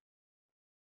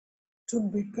to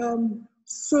become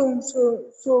so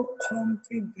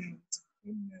confident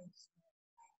in myself.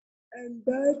 And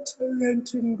that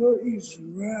letting go is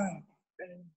rare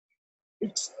and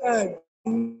it's hard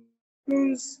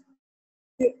because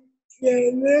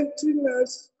you're letting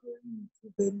us go into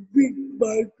the big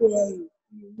bad world,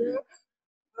 you know.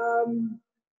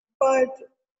 But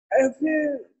I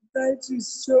feel that is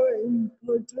so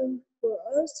important for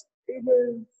us,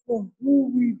 even for who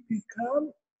we become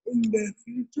in the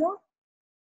future.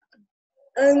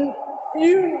 And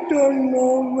you don't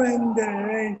know when the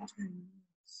right time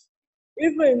is.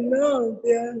 Even now,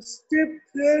 there are still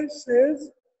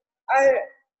places I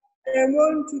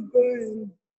want to go,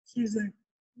 and she's like,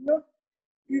 no,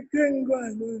 you can go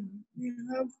alone. You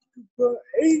have to go.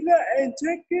 Either I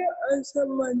take you or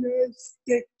someone else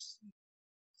takes you.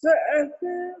 So I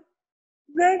feel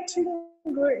letting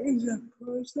go is a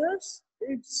process.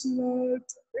 It's not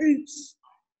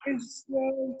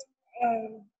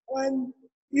one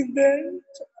event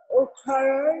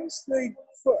occurrence like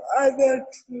for other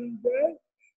children.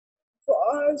 For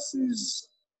us is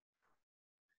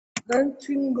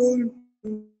letting go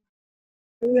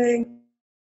like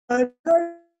at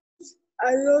times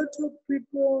a lot of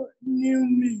people knew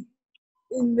me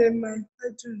in the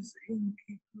markets in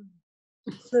Kikuyu.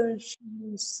 So she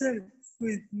was safe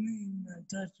with me in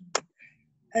attachment.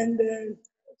 And then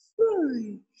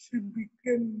slowly she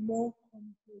became more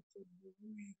comfortable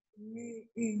with me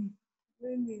in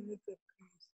many other places.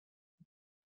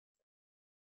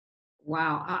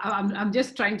 Wow, I'm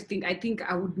just trying to think. I think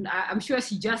I would. I'm sure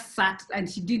she just sat and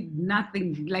she did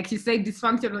nothing. Like she said,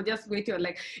 dysfunctional. Just waiting.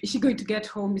 Like, is she going to get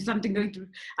home? Is something going to?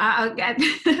 At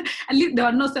least there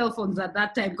were no cell phones at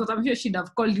that time because I'm sure she'd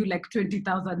have called you like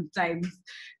 20,000 times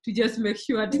to just make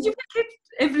sure. Did you make it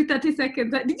every 30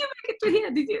 seconds? Did you make it to here?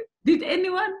 Did you? Did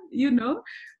anyone? You know,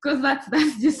 because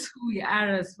that's just who we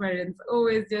are as parents.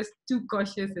 Always just too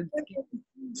cautious and scared.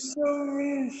 So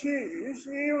she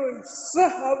was so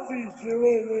happy. She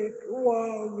was like,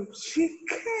 wow, she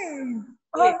came.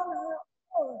 Wait.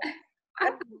 Oh,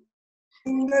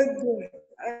 that's it.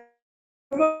 I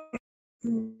never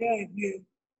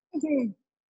again.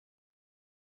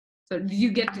 So did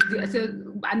you get to, so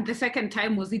and the second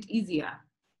time was it easier?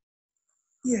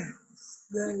 Yes,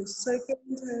 the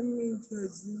second time it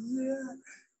was easier,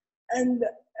 and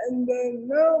then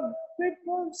now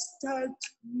people start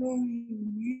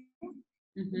knowing you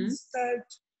Mm-hmm. and start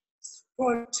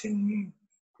spotting you,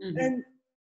 Mm-hmm. and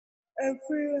I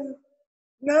feel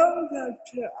now that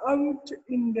you're out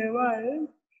in the world,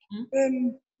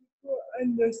 then people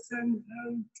understand how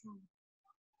to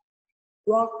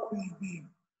work with you.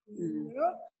 You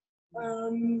know?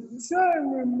 So I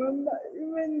remember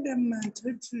even the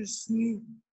Matatus knew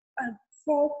at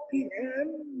 4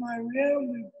 p.m. Maria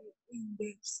will be in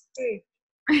the state.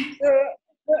 So,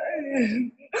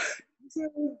 so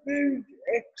they would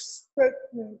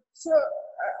expect me. So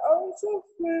I also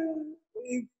feel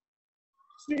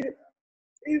she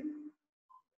if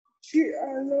she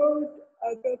allowed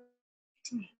other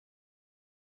to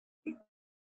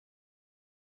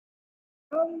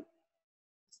come,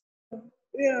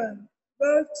 yeah,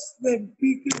 that's the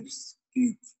biggest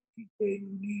gift they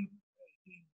need.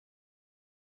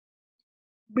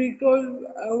 Because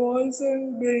I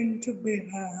wasn't going to be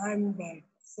her handbag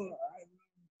for a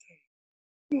long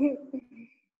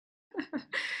time.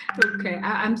 Okay,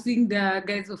 I'm seeing the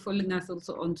guys who are following us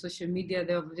also on social media.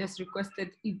 They have just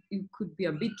requested if you could be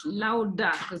a bit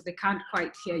louder because they can't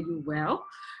quite hear you well,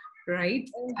 right?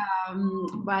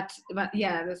 But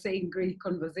yeah, they're saying great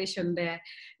conversation there.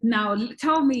 Now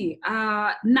tell me,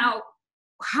 now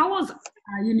how was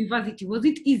university? Was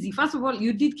it easy? First of all,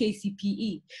 you did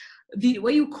KCPE.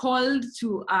 Were you called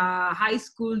to high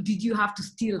school? Did you have to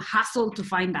still hustle to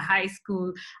find a high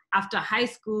school? After high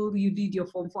school, you did your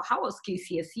Form 4. How was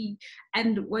KCSE?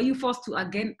 And were you forced to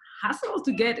again hustle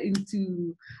to get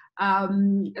into,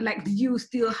 like, did you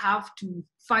still have to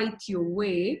fight your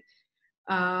way?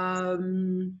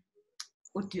 Um,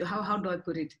 how do I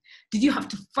put it? Did you have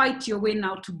to fight your way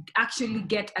now to actually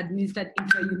get administered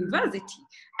into a university?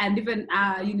 And even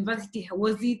university,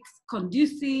 was it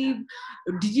conducive?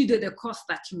 Did you do the course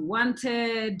that you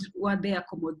wanted? Were they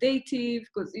accommodative?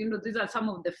 Because, these are some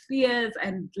of the fears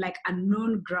and like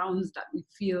unknown grounds that we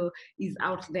feel is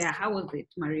out there. How was it,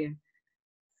 Maria?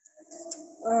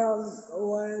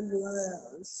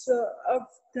 So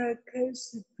after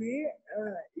KCP,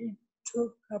 it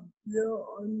took a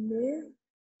blow on me,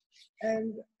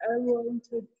 and I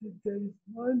wanted to join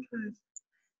contrast.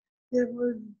 There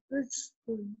was this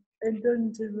school, I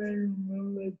don't even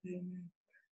remember the name,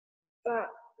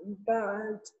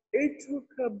 but it took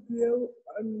a blow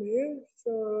on me,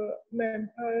 so my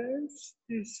parents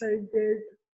decided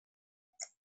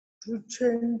to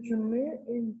change me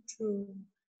into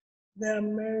the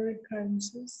American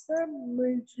system,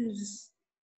 which is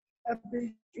a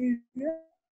bit easier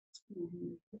to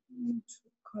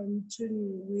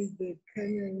continue with the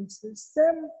Kenyan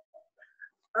system.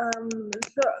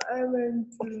 So I went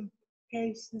to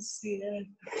KCCA.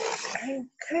 And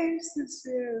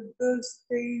KCCA, those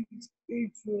days,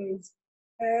 it was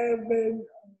heaven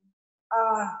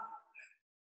on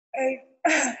earth.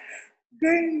 And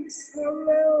going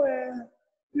somewhere where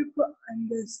people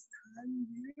understand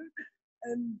you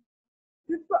and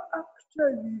people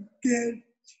actually get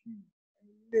you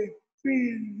and they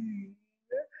feel you,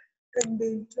 and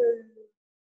they tell you,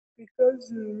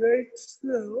 because you write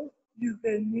slow, you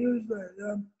can use a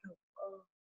laptop.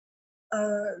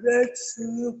 Let's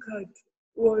look at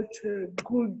what you're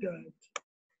good at,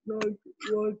 not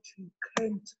what you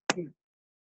can't do.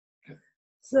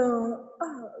 So,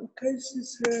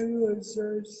 KCCA was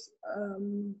just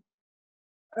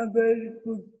a very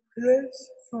good place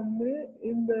for me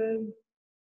even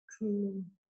to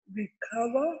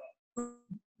recover from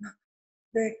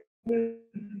the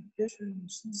education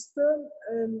system,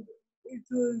 and it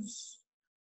was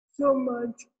so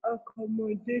much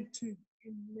accommodating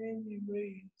in many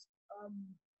ways.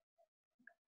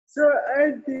 So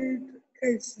I did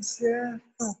KCCA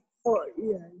for 4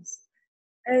 years,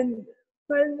 and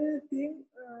funny thing,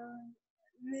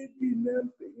 leading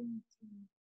up into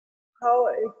how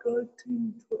I got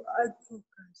into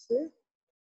advocacy.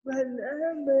 When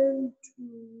I went to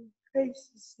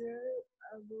KCCA,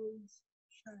 I was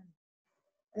shy,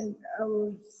 and I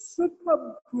was super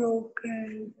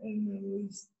broken, and I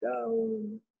was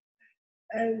down,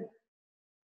 and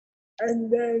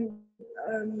then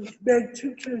the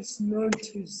teachers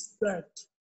noticed that.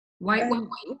 Why were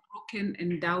you broken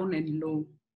and down and low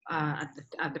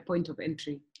at the point of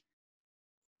entry?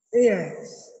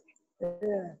 Yes.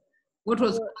 Yeah. What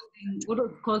was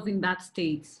causing that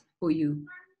state for you?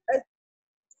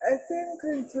 I think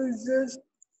it was just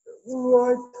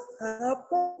what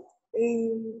happened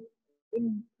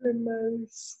in primary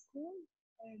school,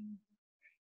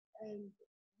 and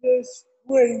just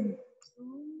went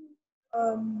through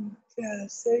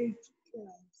class 8,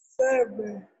 class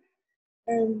 7,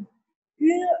 and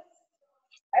here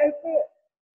I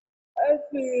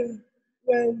feel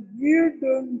when you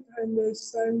don't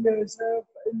understand yourself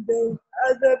and then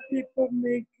other people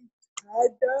make it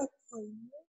harder for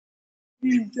you,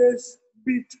 you just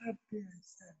beat up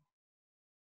yourself.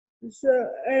 So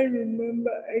I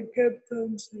remember I kept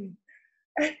on saying,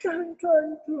 I don't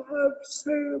want to have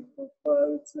cerebral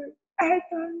palsy. I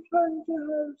don't want to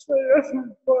have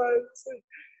cerebral palsy.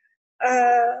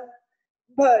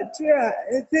 But yeah,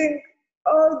 I think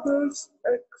all those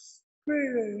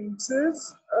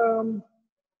experiences,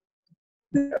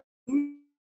 they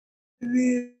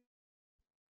really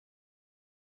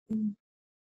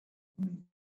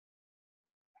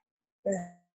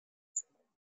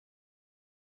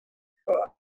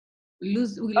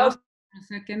We lost you for a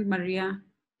second, Maria.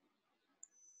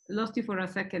 Lost you for a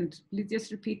second. Please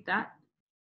just repeat that.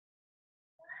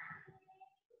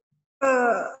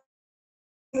 The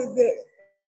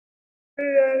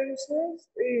experiences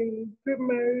in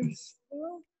primary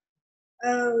school,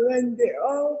 when they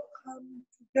all come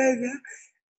together,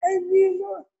 and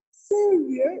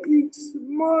Sylvia, it's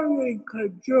more like a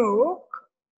joke,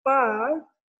 but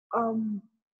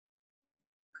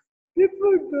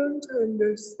people don't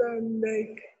understand,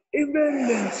 like, even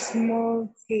the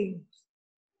small things,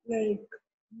 like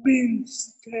being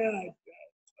scared at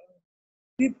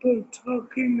people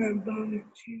talking about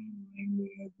you when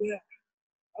you're there,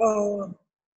 or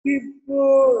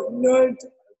people not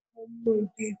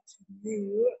accommodating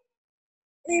you,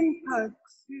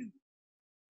 impacts you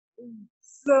in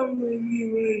so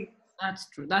many ways. That's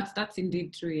true. That's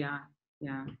indeed true. Yeah.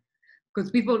 Because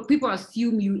people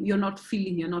assume you're not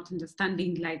feeling, you're not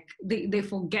understanding. Like they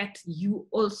forget you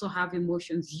also have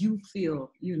emotions, you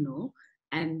feel,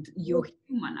 and you're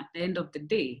human at the end of the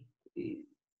day,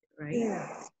 right? Yeah.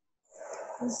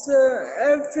 So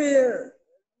I feel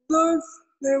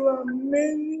there were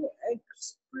many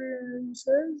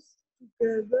experiences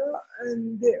together,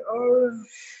 and they all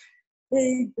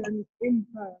made an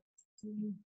impact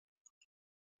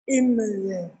in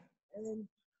my life. And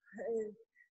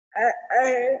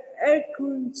I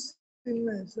couldn't see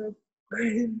myself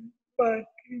going back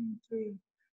into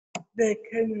the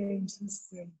Kenyan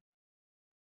system.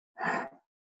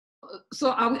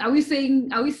 So are we saying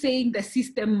the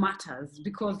system matters?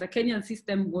 Because the Kenyan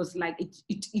system was like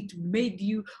it made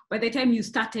you, by the time you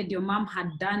started, your mom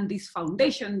had done this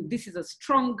foundation, this is a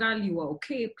strong girl, you were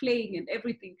okay playing and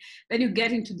everything. Then you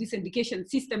get into this education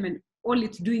system and all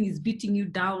it's doing is beating you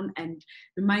down and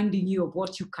reminding you of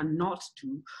what you cannot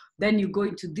do. Then you go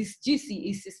into this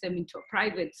GCE system, into a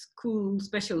private school,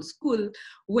 special school,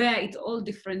 where it's all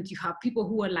different. You have people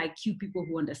who are like you, people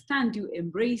who understand you,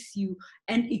 embrace you,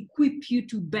 and equip you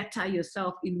to better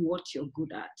yourself in what you're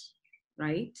good at,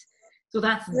 right? So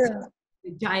that's Yeah.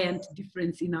 a giant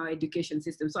difference in our education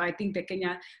system. So I think the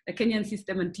Kenyan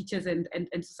system and teachers and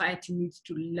society needs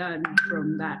to learn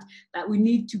from that we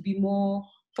need to be more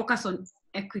focused on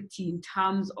equity in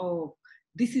terms of,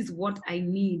 this is what I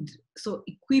need, so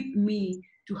equip me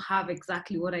to have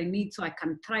exactly what I need so I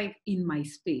can thrive in my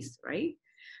space, right?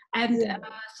 And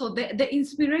so the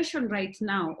inspiration right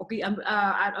now, okay,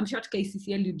 I'm sure at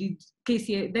KCCL you did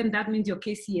KCA, then that means your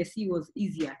KCSE was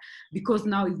easier, because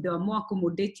now if they were more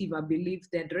accommodative, I believe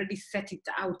they'd already set it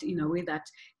out in a way that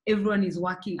everyone is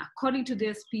working according to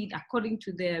their speed, according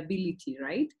to their ability,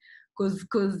 right?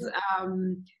 Because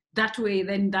that way,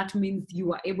 then that means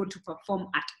you are able to perform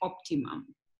at optimum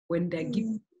when they're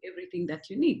giving you everything that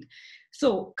you need.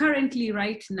 So currently,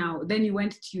 right now, then you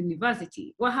went to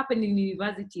university. What happened in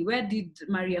university? Where did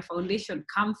Maria Foundation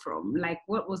come from? Like,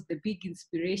 what was the big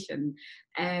inspiration?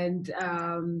 And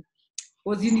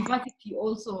was university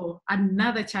also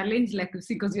another challenge? Like,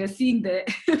 because we are seeing the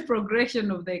progression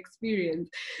of the experience.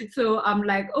 So I'm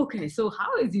like, okay, so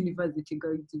how is university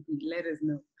going to be? Let us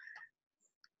know.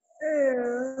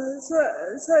 Yeah,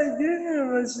 so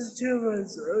university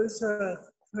was also a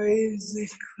crazy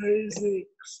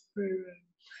experience.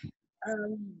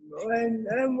 When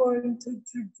I wanted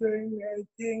to join, I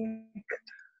think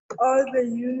all the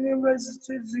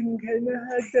universities in Kenya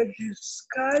had a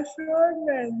discussion,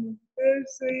 and they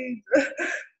said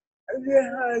they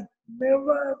had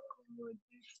never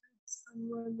accommodated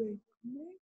someone like me.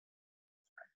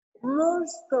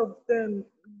 Most of them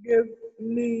gave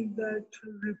me that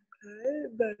reply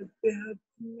that they have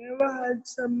never had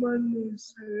someone with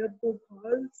cerebral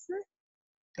palsy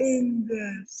in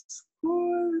their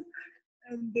school,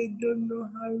 and they don't know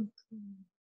how to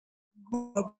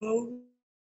go about.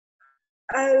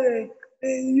 I like,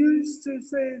 they used to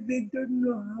say they don't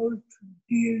know how to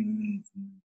deal with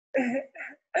me. And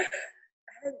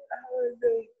I was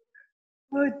like,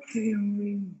 what do you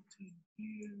mean to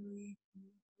deal with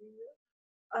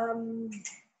me?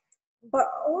 But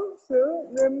also,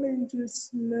 let me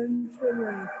just mention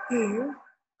a thing.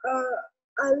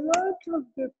 A lot of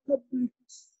the public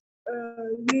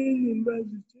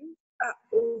universities are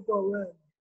overwhelmed.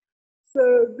 So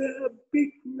they have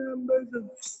big numbers of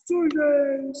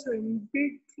students and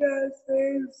big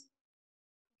classes.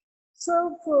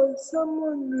 So for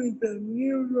someone with a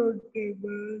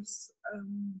neurodiverse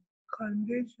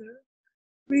condition,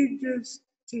 we just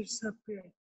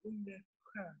disappear in the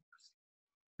cracks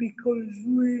because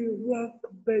we work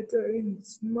better in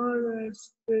smaller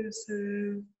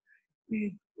spaces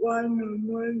with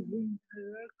one-on-one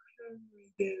interaction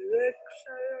with the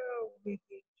lecturer, with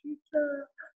the teacher,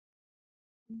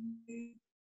 with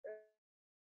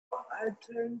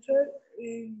attention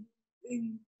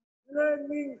in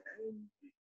learning and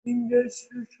in the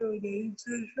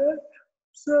socialization.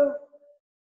 So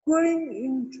going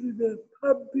into the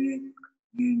public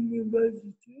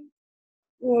university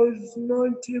was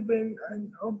not even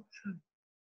an option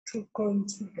to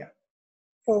consider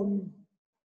for me.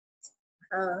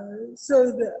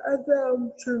 So the other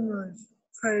option was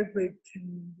private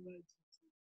university,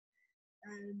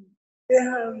 and they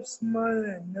have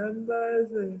smaller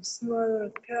numbers and smaller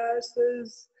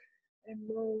classes and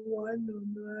more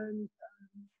one-on-one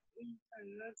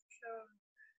interaction.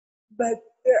 But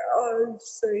they all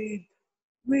said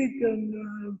we don't know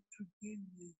how to deal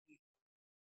with it.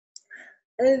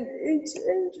 And it's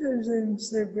interesting,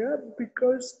 Sylvia,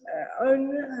 because I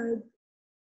only had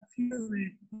a few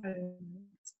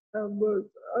requirements. I was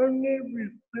only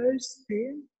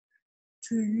requesting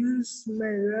to use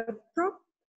my laptop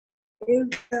in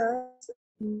class,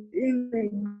 in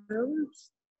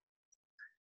exams,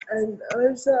 and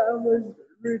also I was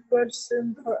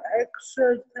requesting for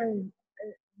extra time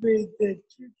with the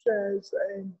teachers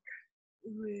and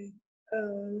with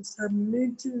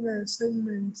submitting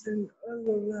assignments and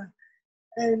all of that.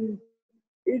 And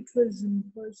it was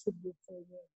impossible for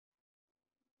them.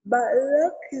 But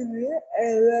luckily,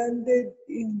 I landed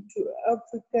into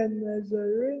African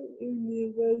Nazarene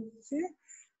University,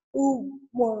 who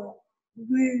were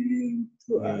willing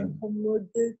to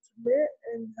accommodate me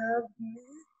and have me.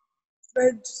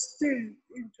 But still,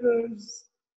 it was,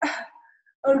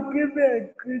 I'll give you a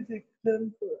good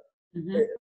example.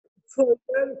 For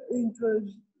them, it was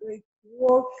like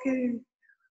walking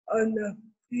on a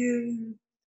field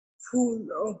full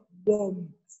of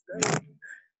bombs.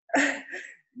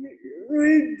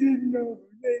 We didn't know,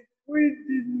 where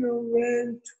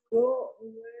to go, or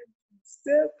where to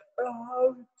step, or how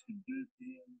to do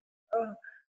things.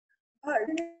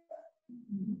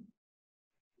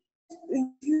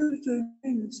 Infusion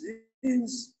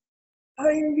is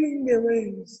finding the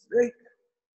ways. Like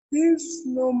there's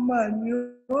no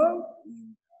manual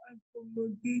in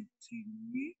accommodating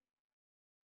me.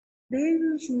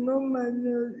 There is no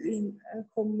manual in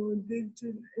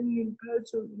accommodating any part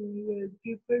of your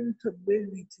different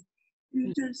ability.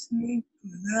 You just need to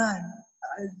learn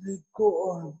as you go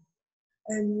on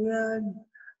and learn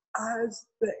as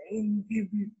the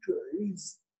individual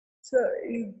is. So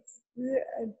if we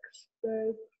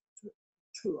expect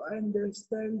to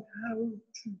understand how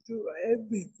to do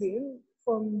everything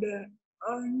from the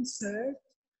onset,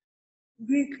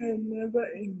 we can never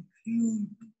include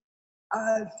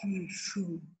as we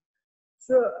should.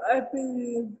 So I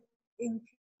believe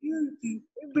including,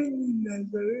 even in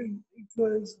Nazarene, it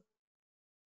was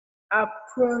a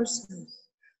process.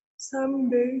 Some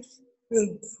days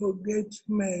you'll forget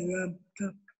my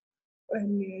laptop when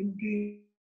you're doing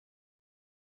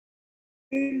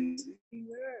things,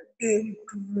 they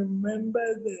remember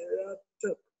the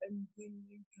laptop and bring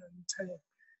it on time.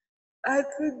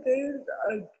 Other days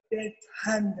I'll get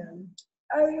handled.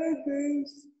 Other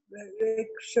days the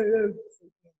lecturer will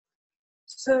forget.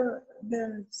 So there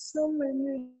are so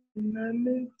many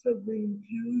dynamics of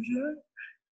inclusion,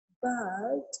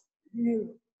 but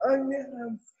you only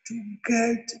have to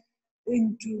get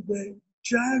into the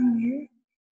journey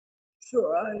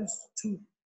so as to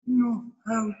know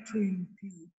how to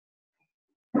include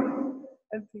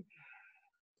everything.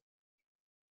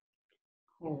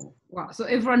 Oh, wow. So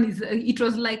everyone is, it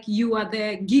was like you are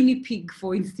the guinea pig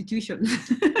for institutions.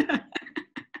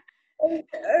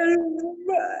 I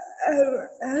remember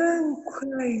I'm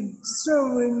crying so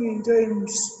many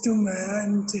times to my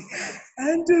auntie.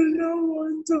 I do not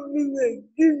want to be the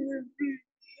guinea pig.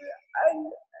 And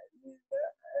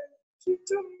she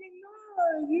told me,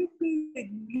 no, you be the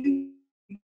guinea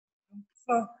pig.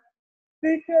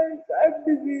 Because I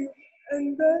believe,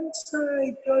 and that's how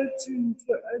I got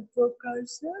into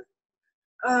advocacy.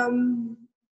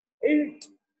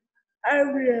 I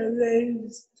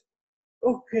realized,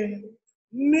 okay,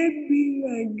 maybe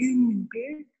a guinea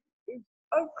pig is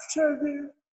actually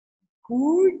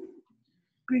good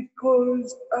because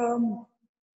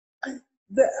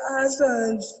the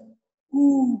others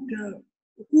who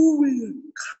will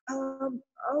come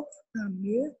after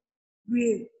me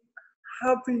will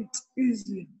have it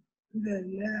easy than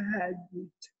I had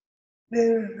it.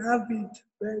 They'll have it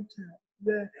better.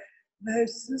 The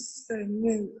system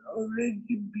will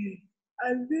already be a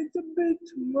little bit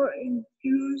more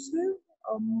inclusive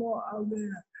or more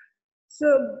aware. So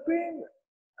being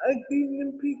a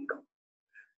guinea pig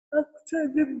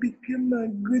actually became a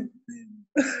good thing.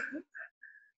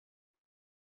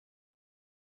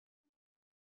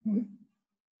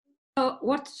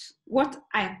 What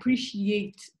I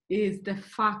appreciate is the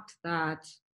fact that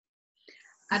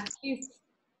at least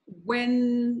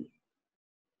when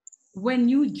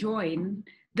you join,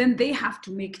 then they have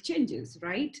to make changes,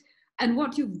 right? And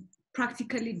what you've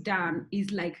practically done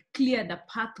is like clear the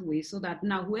pathway so that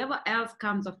now whoever else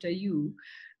comes after you,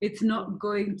 it's not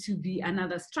going to be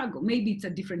another struggle. Maybe it's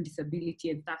a different disability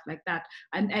and stuff like that.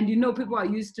 And you know, people are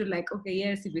used to like, okay,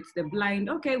 yes, if it's the blind,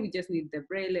 okay, we just need the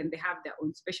braille and they have their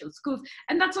own special schools.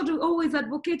 And that's what we're always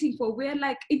advocating for. We're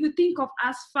like, if you think of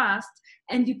us first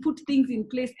and you put things in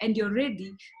place and you're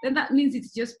ready, then that means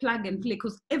it's just plug and play,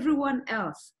 because everyone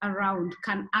else around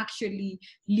can actually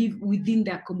live within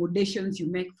the accommodations you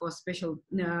make for a special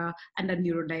and a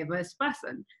neurodiverse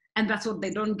person. And that's what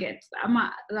they don't get.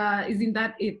 Isn't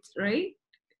that it, right?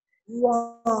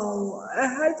 Wow, I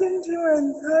hadn't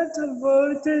even thought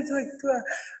about it like that.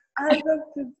 I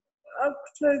love it.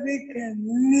 actually can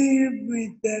live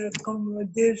with the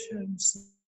accommodations.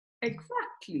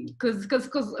 Exactly,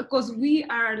 because we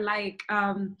are like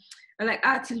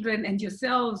our children and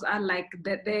yourselves are like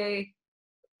the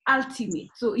ultimate.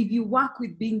 So if you work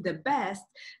with being the best,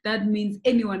 that means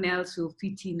anyone else will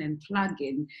fit in and plug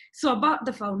in. So about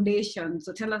the foundation,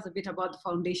 so tell us a bit about the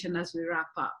foundation as we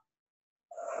wrap up.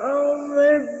 Oh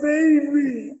my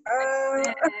baby!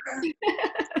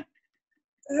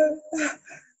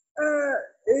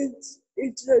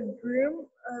 It's a dream.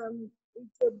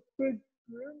 It's a big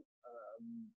dream.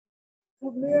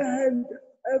 For me,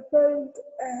 I felt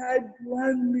I had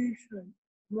one mission.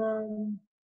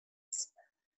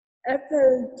 I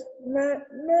felt my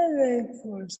life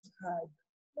was hard.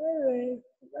 My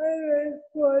life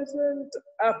wasn't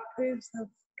a piece of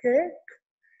cake,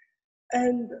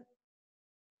 and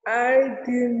I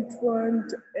didn't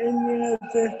want any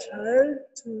other child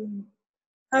to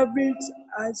have it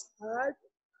as hard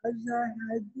as I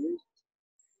had it.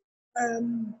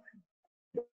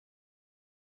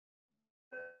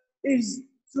 Is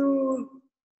through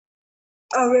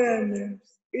awareness.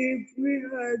 If we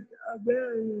had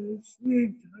awareness,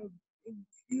 we'd have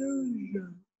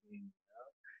inclusion.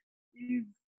 If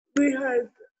we had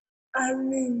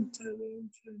early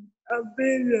intervention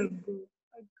available,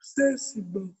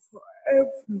 accessible for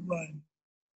everyone,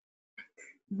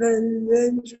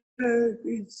 then child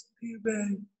is given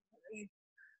like,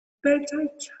 better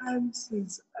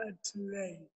chances at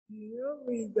life,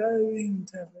 with early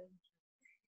intervention.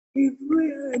 If we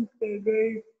had the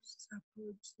right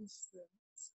support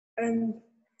systems, and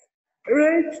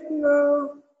right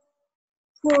now,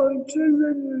 for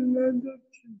children with other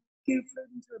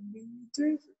different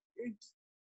abilities, it's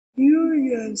you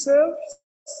yourselves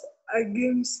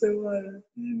against the world.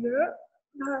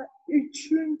 It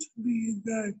shouldn't be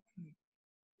that way.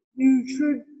 You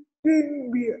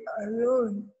shouldn't be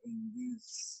alone in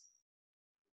this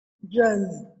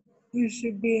journey. You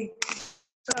should be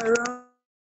surrounded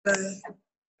by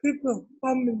people,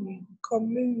 family,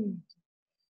 community.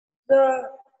 The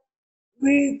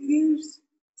with these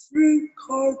three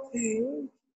core things,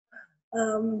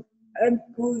 and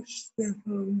push the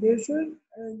foundation,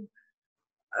 and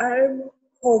I'm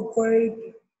avoid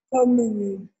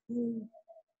families who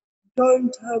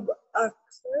don't have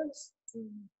access to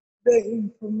the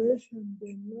information,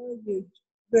 the knowledge,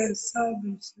 the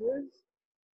services,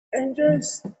 and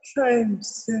just try and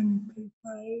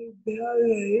simplify their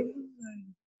lives and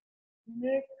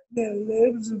make their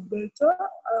lives better.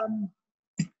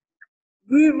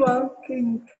 We work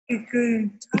in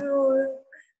Pickering Tower,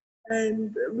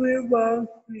 and we work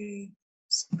with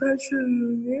special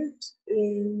units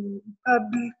in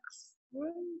public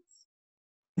schools,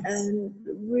 and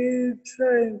we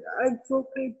try and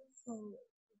advocate for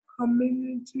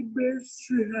community-based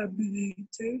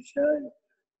rehabilitation.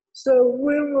 So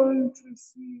we want to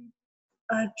see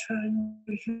a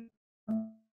transition,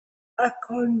 a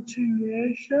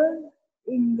continuation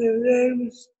in the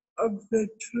lives of the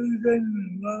children we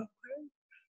work with.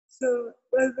 So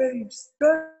whether it's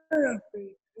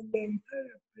therapy and then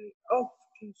therapy off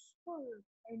to school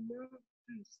and off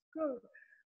to school,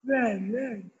 where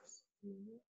next?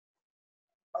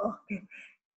 Okay.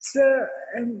 So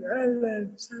and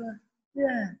so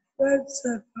yeah, that's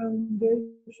a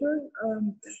foundation.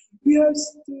 We are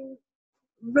still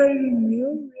very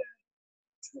new. We are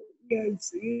 2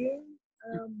 years in.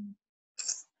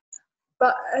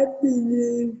 But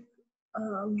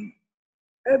um,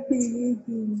 I believe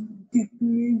in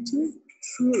dignity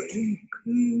through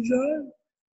inclusion.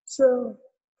 So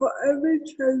for every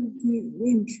child we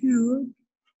include,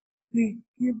 we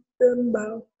give them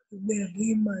back their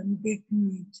human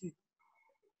dignity.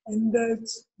 And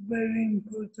that's very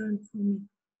important for me.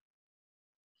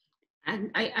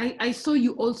 And I saw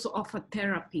you also offer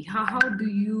therapy. How do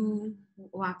you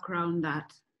work around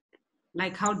that?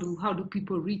 Like how do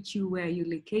people reach you? Where are you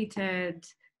located?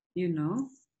 Yeah,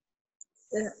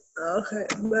 okay,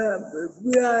 but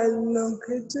we are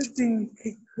located in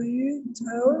Kikuyu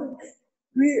town.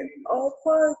 We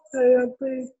offer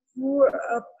therapy through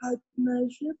a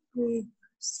partnership with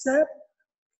SEP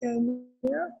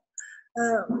Kenya,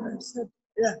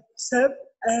 SEP,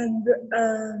 and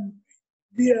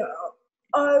the,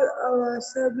 all our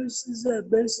services are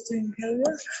based in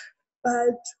Kenya.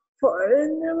 But for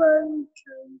anyone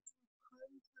trying to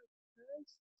contact us,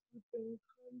 you can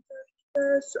contact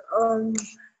us on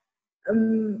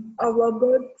our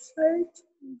website,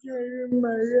 Njeri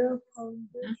Maria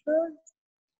Foundation.co.ke.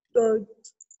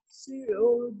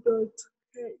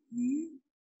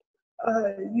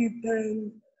 You can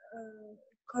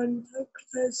contact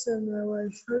us on our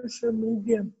social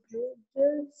media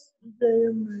pages.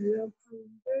 Jeremiah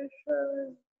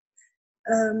Foundation.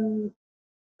 And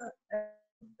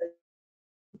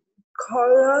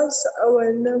call us,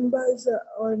 our numbers are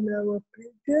on our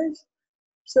pages.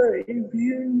 So if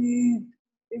you need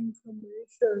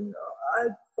information or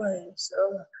advice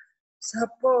or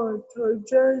support or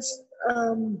just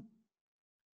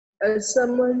as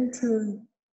someone to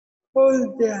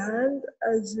hold their hand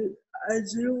as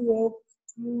you walk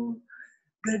through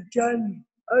the journey,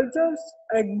 or just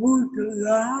a good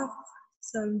laugh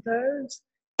sometimes,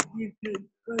 you can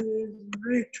always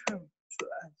reach out to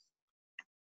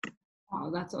us. Wow,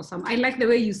 that's awesome. I like the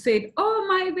way you said, "Oh,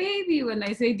 my baby," when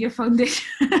I said your foundation.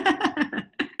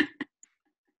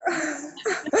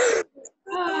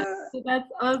 So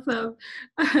that's awesome.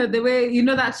 The way,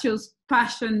 that shows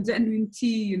passion,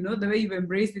 genuinity, the way you've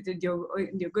embraced it and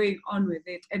you're going on with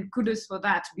it. And kudos for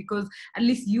that, because at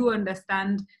least you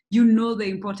understand, the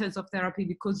importance of therapy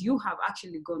because you have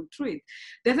actually gone through it.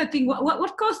 The other thing,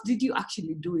 what course did you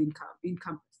actually do in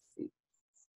campus?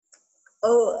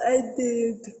 Oh, I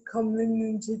did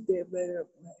community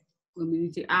development.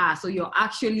 Community. So you're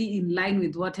actually in line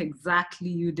with what exactly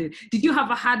you did. Did you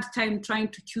have a hard time trying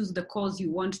to choose the course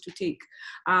you want to take?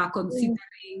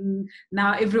 Considering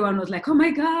now everyone was like, oh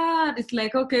my God, it's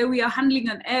like, okay, we are handling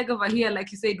an egg over here,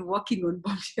 like you said, walking on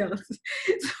bombshells.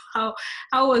 So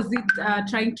how was it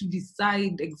trying to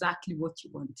decide exactly what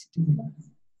you wanted to do?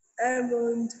 I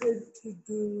wanted to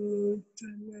do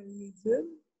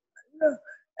journalism. No,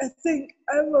 I think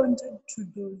I wanted to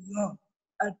do law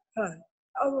at first.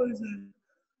 I was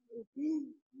like,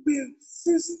 the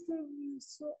system is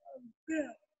so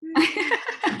unfair.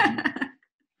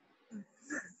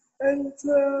 And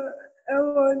so I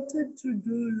wanted to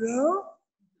do law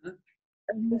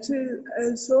until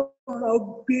I saw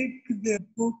how big the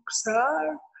books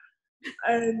are.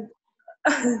 And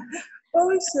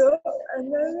also,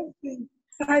 another thing,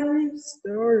 funny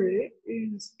story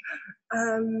is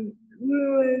we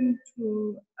went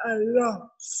to a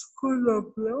school of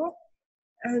law,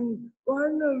 and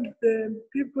one of the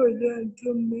people there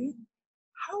told me,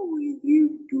 how will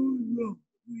you do law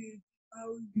with how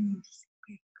you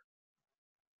speak?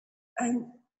 And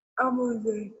I was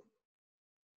like,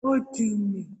 what do you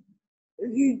mean?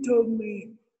 He told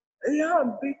me, yeah,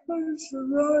 because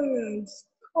lawyers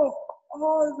talk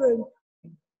all the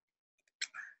time.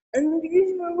 And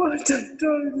you know what I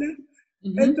told him?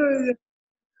 I told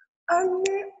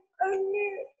him, I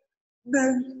need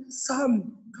there's some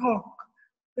talk.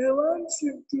 They want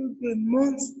you to the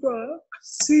most talk,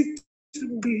 sit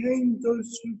behind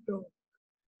those who talk.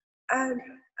 And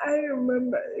I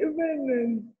remember even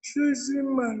in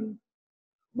choosing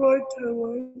what I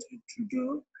wanted to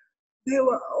do, there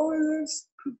were always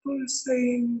people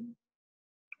saying,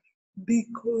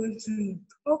 because you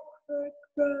talk like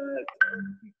that,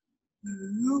 and you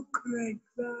look like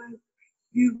that,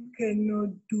 you cannot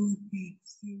do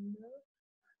this,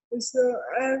 So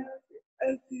I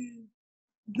did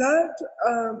that,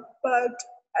 but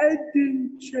I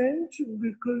didn't change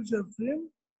because of him.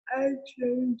 I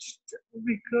changed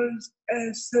because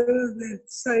I saw the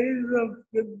size of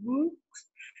the books,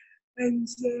 and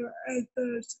so I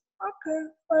thought, okay,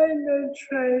 why not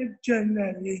try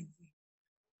journalism?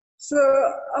 So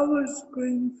I was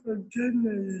going for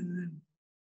journalism.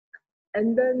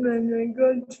 And then when I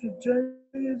got to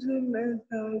journalism, I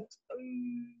thought,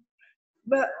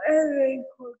 but I like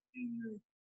working with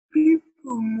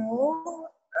people more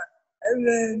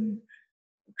than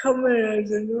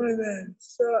cameras and all that.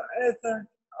 So I thought,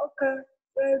 okay,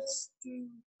 let's do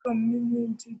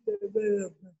community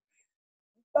development.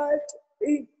 But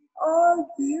in all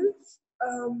this,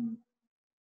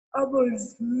 I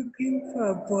was looking for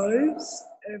a voice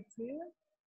everywhere.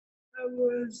 I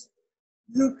was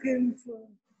looking for,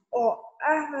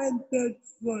 I had that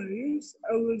voice.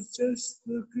 I was just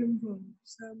looking for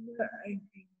somewhere I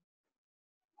can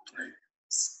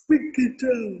speak it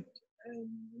out. And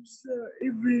so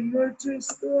if we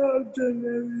notice throughout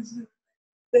journalism,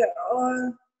 they're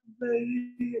all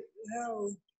very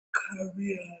loud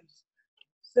careers.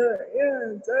 So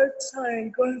yeah, that's how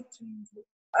I got into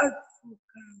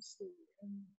advocacy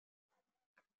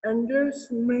and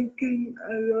just making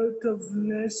a lot of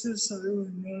necessary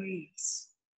noise.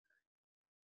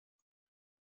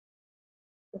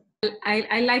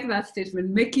 I like that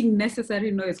statement, making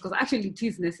necessary noise, because actually it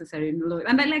is necessary noise.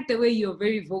 And I like the way you're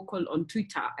very vocal on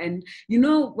Twitter. And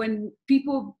when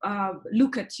people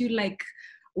look at you like,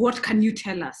 what can you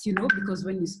tell us, because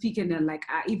when you speak and they're like,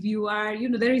 if you are,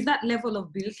 there is that level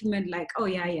of belittlement, like, oh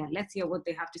yeah, let's hear what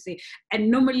they have to say. And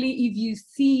normally if you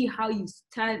see how you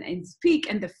stand and speak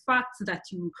and the facts that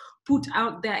you put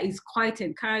out there is quite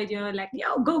encouraging, you're like,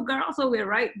 yo, go girl, so we're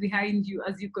right behind you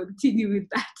as you continue with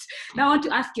that. Now I want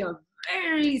to ask you a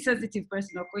very sensitive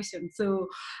personal question. So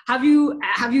have you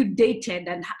dated,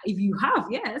 and if you have,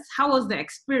 yes, how was the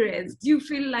experience? Do you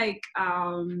feel like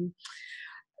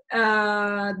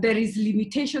there is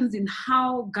limitations in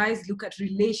how guys look at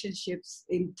relationships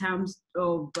in terms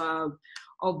of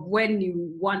when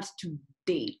you want to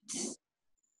date?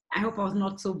 I hope I was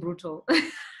not so brutal.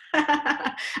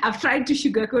 I've tried to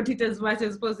sugarcoat it as much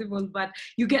as possible, but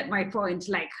you get my point.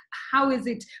 Like, how is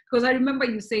it? Because I remember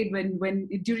you said when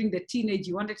during the teenage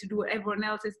you wanted to do what everyone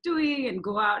else is doing and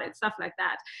go out and stuff like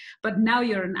that. But now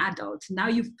you're an adult. Now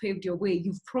you've paved your way.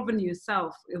 You've proven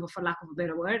yourself, for lack of a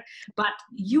better word. But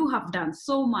you have done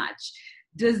so much.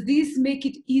 Does this make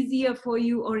it easier for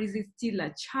you, or is it still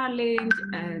a challenge?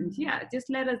 And yeah, just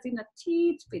let us in a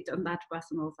teeny bit on that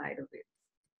personal side of it.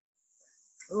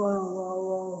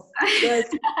 Wow.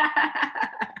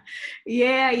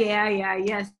 Yeah,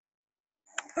 yes.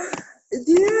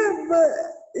 Yeah, but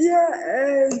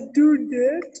I do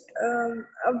that.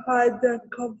 I've had a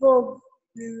couple of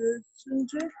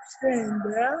relationships and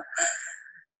there.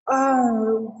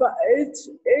 But it's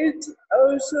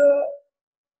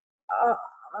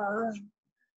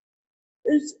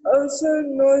also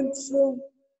not so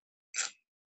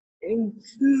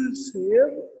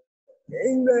inclusive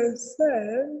in the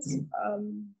sense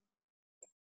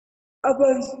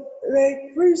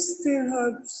we still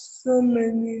have so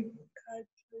many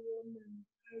cultural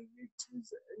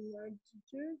mentalities and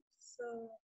attitudes, so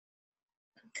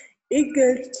it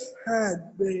gets hard.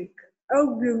 Like,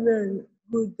 I'll give a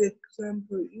good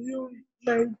example. You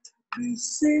might be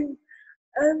seeing,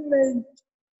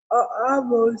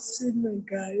 I've always seen a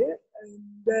guy, and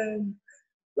then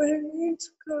when it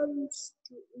comes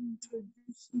to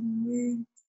introducing me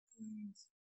to his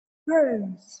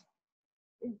friends,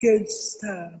 it gets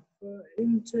tough.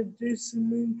 Introducing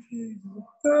me to his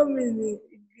family,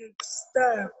 it gets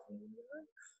tough.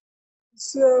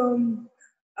 So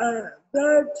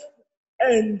that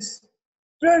ends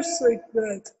just like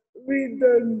that. We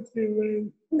don't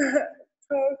even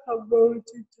talk about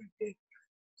it again.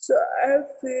 So I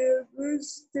feel we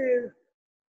still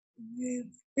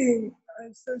live in a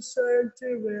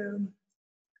society where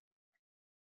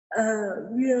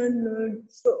we are not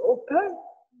so open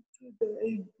to the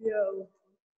idea of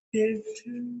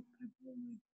dating people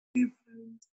with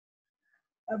different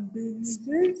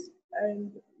abilities,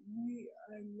 and we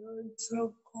are not so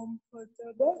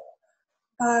comfortable.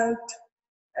 But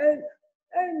I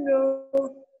know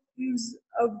he's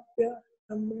up there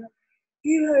somewhere.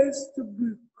 He has to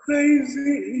be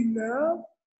crazy enough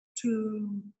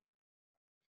to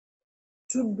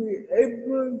be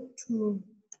able to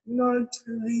not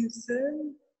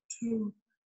listen to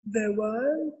the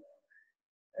world,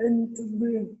 and to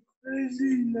be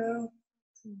crazy enough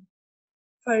to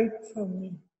fight for me,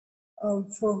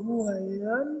 for who I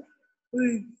am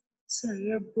with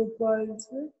cerebral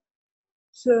palsy.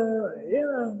 So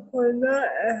yeah, for now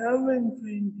I haven't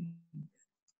found it.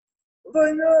 For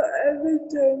now, every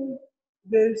time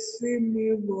they see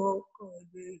me walk or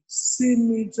they see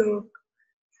me talk,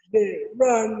 they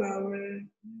run away,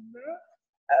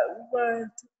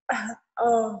 but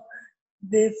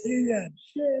they feel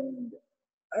ashamed,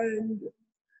 and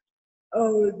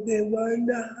they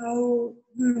wonder how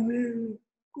we will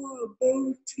go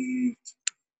about it.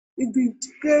 If it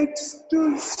gets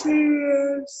too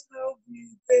serious, how we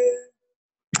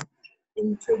then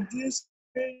introduce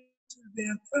me to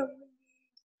their family.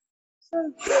 So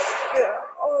there are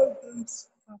all those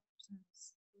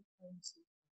factors to consider.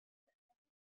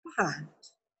 But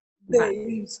there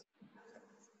is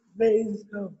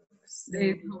hope.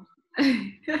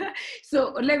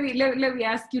 So let me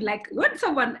ask you, like, when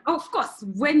someone, of course,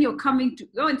 when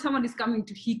someone is coming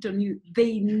to hit on you,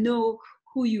 they know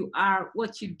who you are,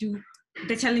 what you do,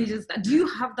 the challenges. Do you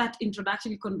have that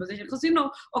introductory conversation? Because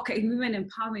okay, in women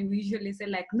empowerment, we usually say,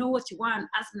 like, know what you want,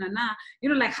 ask nana,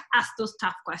 like, ask those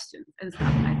tough questions and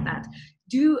stuff like that.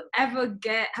 Have you ever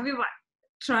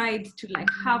tried to, like,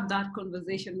 have that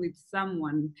conversation with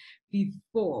someone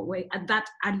before, where at that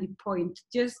early point,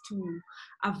 just to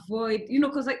avoid,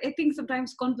 because I think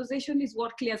sometimes conversation is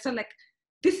what clears. So, like,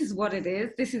 this is what it is,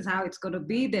 this is how it's going to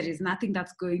be, there is nothing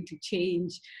that's going to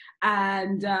change.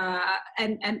 And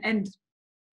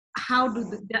how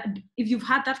if you've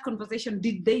had that conversation,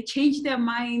 did they change their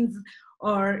minds,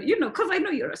 or, you know, because I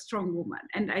know you're a strong woman,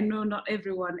 and I know not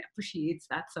everyone appreciates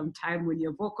that sometime when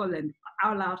you're vocal and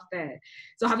all out there.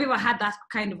 So have you ever had that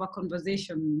kind of a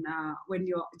conversation when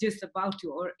you're just about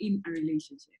to or in a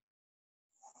relationship?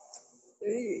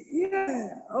 Yeah,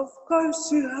 of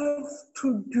course you have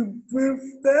to debrief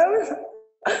them.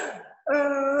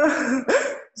 Uh,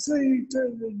 so you tell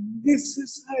them this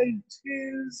is how it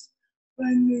is.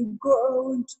 When you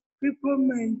go out, people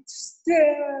might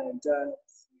stare at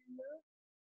us, you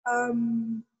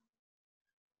know.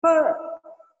 But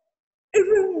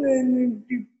even when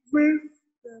you debrief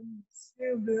them,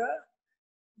 Sylvia,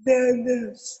 they're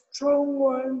the strong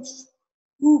ones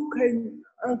who can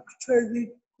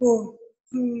actually go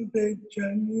through the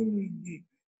journey with you.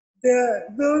 There are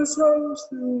those ones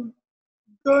who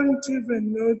don't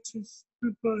even notice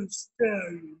people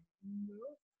staring, you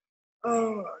know,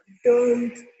 or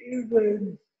don't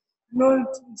even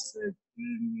notice that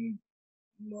you need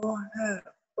more help.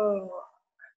 Or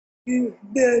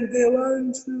they're the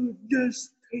ones who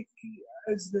just take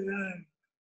it as they are.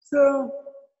 So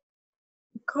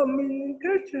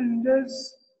communication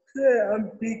does play a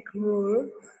big role,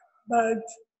 but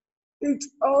it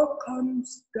all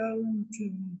comes down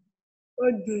to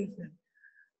what do you think?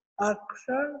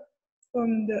 Action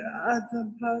from the other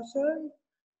person,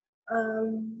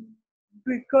 um,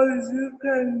 because you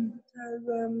can tell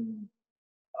them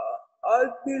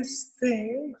all these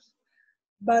things,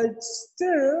 but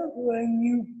still, when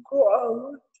you go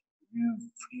out, you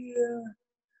feel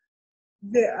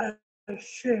they are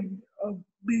ashamed of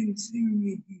being seen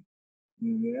with you.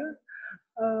 Yeah?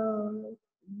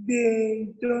 They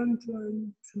don't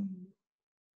want to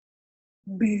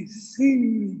be seen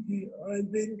with you, or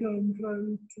they don't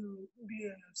want to be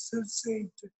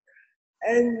associated.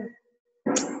 And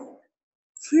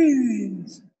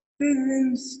feelings,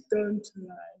 feelings don't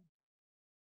lie.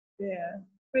 Yeah,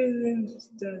 feelings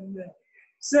don't lie.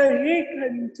 So he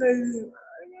can tell you,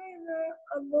 "Oh, yeah, no,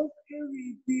 I'm okay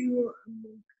with you, I'm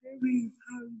okay with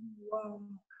how you are."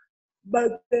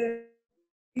 But then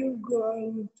you go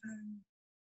out and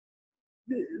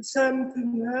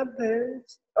something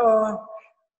happens, or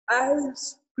I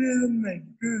spill my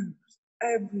drinks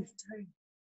every time.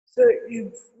 So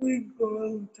if we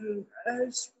go to I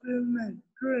spill my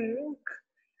drink,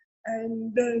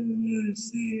 and then you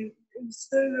see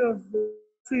instead of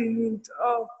laughing it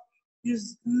off,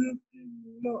 he's looking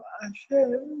more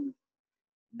ashamed,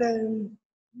 then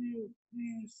you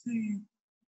see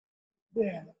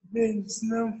there's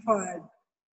no fun.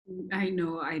 I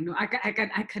know, I know. I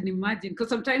can imagine, because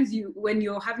sometimes you, when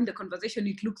you're having the conversation,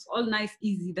 it looks all nice,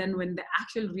 easy. Then when the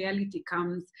actual reality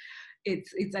comes,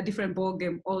 it's a different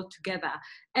ballgame altogether.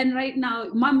 And right now,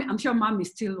 mom, I'm sure mom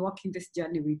is still walking this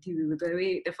journey with you, with the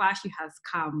way the far she has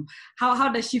come. How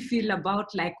does she feel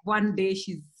about, like, one day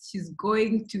she's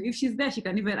going to, if she's there, she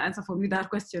can even answer for me that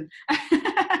question.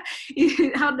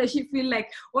 How does she feel like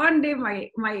one day my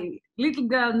little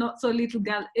girl, not so little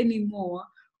girl anymore,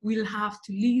 will have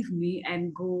to leave me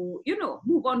and go, you know,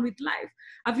 move on with life?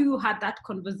 Have you had that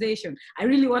conversation? I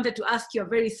really wanted to ask you a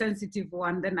very sensitive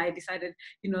one. Then I decided,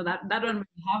 you know, that one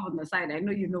we have on the side. I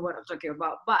know you know what I'm talking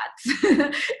about, but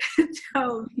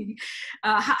tell me,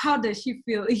 how does she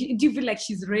feel? Do you feel like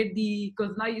she's ready?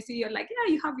 Because now you see, you're like,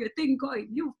 yeah, you have your thing going,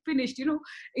 you've finished, you know.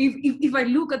 If I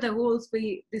look at the whole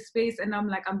space, the space, and I'm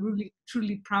like, I'm really,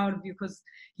 truly proud of you, because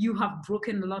you have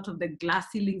broken a lot of the glass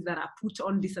ceilings that are put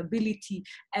on disability,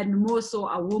 and more so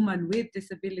a woman with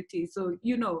disability. So,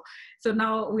 you know, so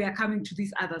now we are coming to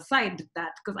this other side,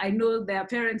 that, because I know there are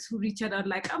parents who reach out and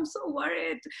like, I'm so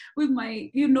worried, will my,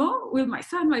 you know, will my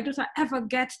son, my daughter ever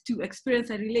get to experience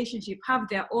a relationship, have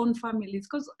their own families?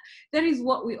 Because that is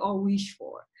what we all wish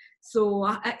for. So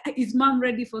is mom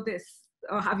ready for this?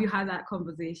 Or have you had that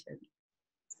conversation?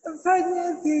 The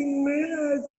funny thing, we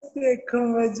had the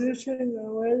conversation a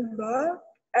while back,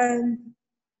 and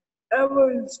I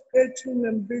was getting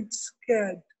a bit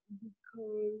scared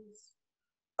because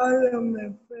all of my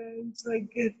friends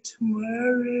like get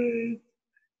married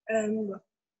and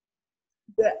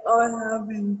they're all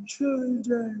having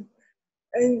children.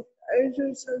 And I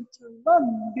just said to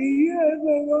Mom, do you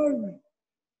ever worry?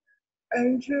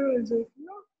 And she was like,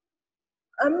 no,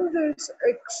 I'm just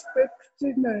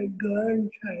expecting a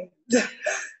grandchild.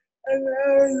 And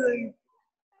I was like,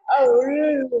 oh,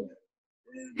 really?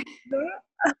 No?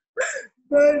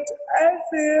 But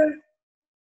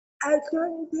I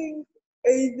don't think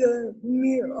either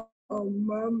me or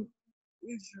mom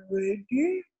is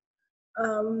ready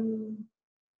um,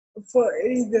 for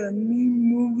either me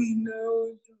moving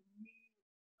out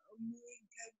or me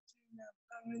getting a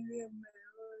family of my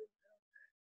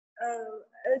own.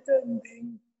 I don't think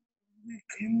we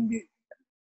can be.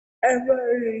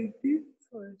 ever ready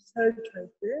for such a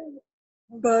thing,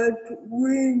 but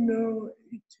we know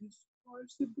it is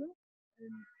possible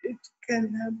and it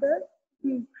can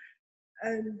happen.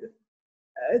 And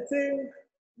I think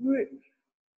we,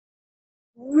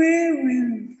 we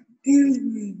will deal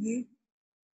with it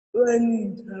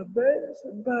when it happens,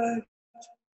 but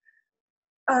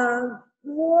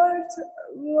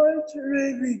what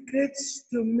really gets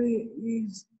to me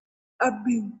is I've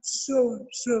been so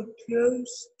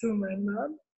close to my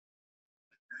mom,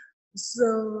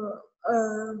 so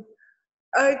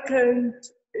I can't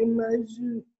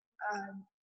imagine an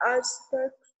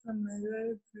aspect of my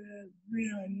life where we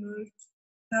are not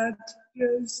that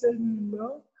close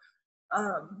anymore.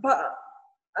 But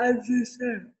as you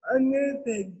said, I know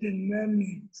the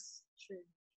dynamics change.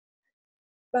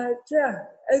 But yeah,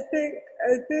 I think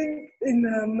in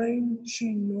her mind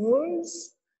she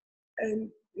knows, and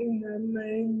in her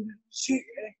mind she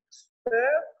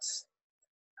expects.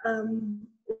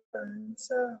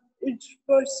 So it's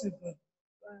possible.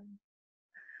 Um,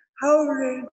 how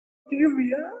ready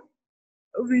we are,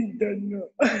 we don't know.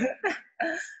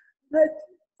 But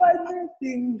funny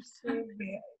things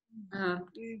Uh,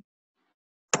 is,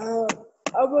 uh,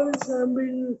 I was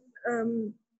having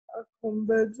a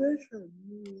conversation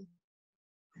with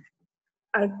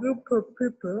a group of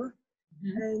people,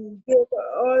 mhm, and they were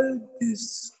all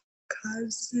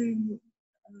discussing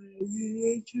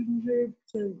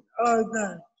relationships and all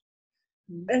that.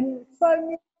 mhm, And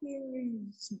funny thing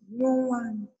is, no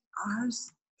one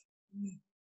asked me.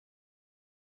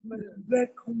 But the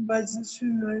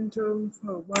conversation went on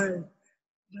for a while,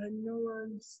 but no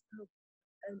one stopped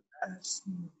and asked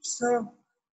me. So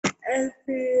I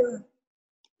feel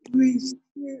we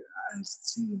still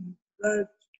assume that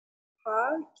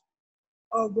part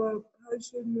of our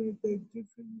person with a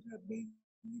different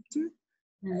ability,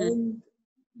 mhm, and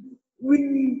we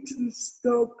need to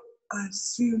stop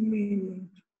assuming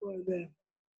it for them.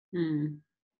 mhm.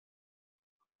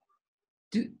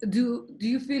 Do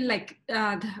you feel like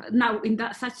now in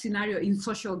that such scenario in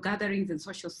social gatherings and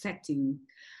social setting,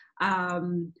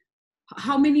 um,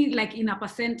 how many, like in a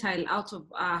percentile out of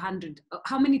 100,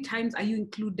 how many times are you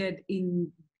included in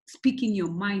speaking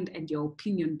your mind and your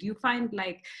opinion? Do you find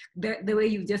like the way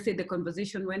you just said the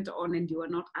conversation went on and you were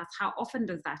not asked, how often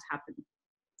does that happen?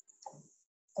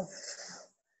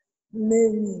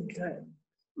 Many times.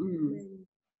 Mm. Many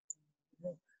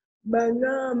times. But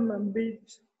now I'm a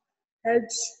bit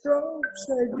headstrong,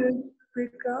 so I don't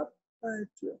pick up.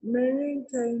 But many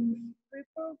times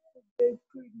people forget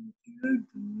to include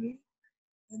me,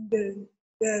 and then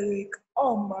they're like,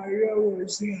 "Oh, Maria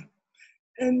was here,"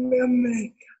 and I'm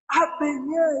like, "I've been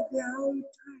here the whole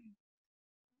time."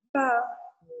 But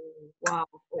Wow.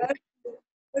 I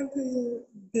I feel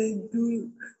they do,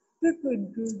 people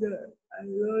do that a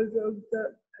lot of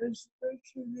that,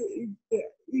 especially if the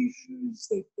issues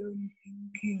they don't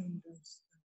think you understand.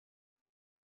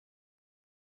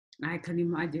 I can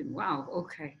imagine. Wow.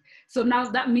 Okay. So now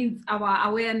that means our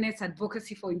awareness,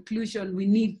 advocacy for inclusion, we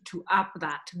need to up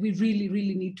that. We really,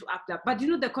 really need to up that. But you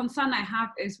know, the concern I have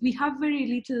is we have very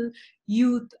little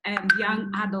youth and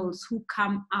young adults who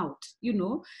come out, you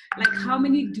know, like how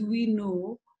many do we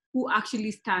know who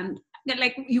actually stand?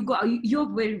 Like you're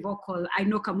very vocal. I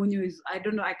know Kamunyo is, I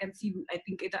don't know, I can see, I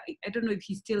think, I don't know if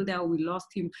he's still there or we lost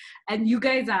him, and you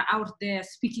guys are out there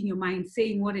speaking your mind,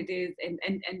 saying what it is, and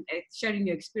sharing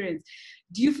your experience.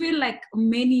 Do you feel like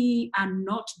many are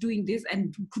not doing this,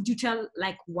 and could you tell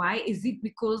like why? Is it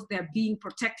because they're being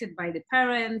protected by the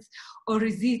parents, or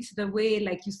is it the way,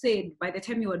 like you said, by the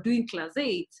time you were doing class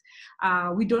 8,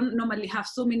 we don't normally have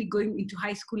so many going into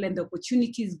high school and the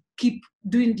opportunities keep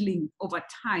dwindling over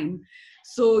time,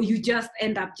 so you just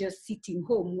end up just sitting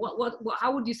home? What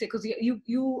how would you say, because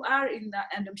you are in that,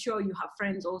 and I'm sure you have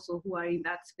friends also who are in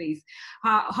that space,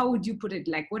 how would you put it,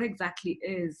 like what exactly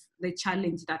is the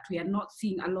challenge that we are not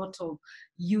seeing a lot of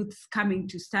youths coming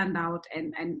to stand out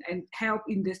and help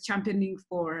in this championing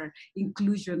for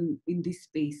inclusion in this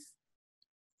space?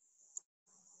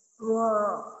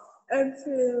 Well, I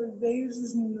feel there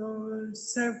is no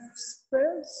safe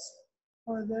space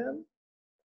for them.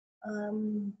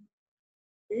 Um,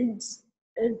 it's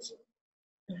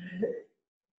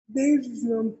there is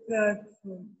no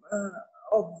platform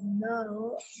of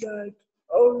now, but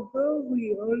although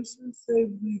we also say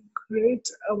we create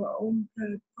our own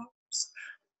platforms,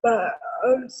 but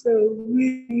also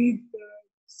we need the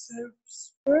safe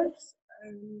space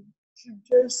and to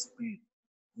just be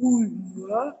who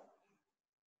you are.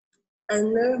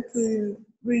 And I feel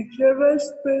whichever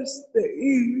space there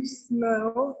is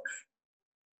now,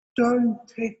 don't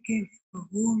take it for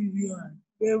who you are.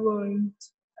 They won't.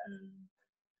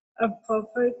 a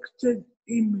perfected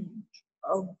image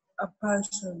of a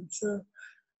person. So,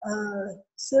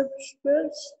 safe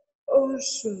space,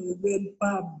 also the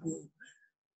bubble.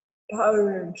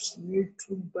 Parents need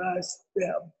to burst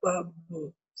their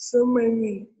bubble. So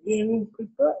many young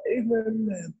people, even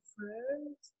my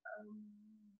friends,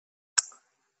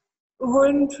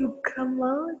 want to come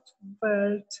out,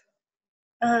 but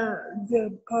their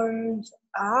parents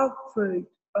are afraid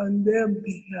on their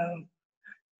behalf.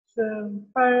 So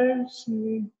parents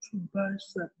need to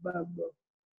burst the bubble.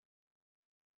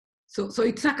 So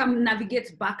it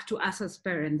circumnavigates back to us as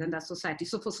parents and as society.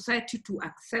 So for society to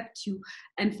accept you,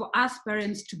 and for us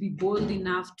parents to be bold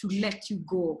enough to let you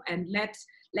go and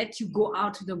let you go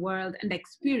out to the world and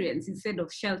experience instead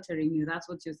of sheltering you. That's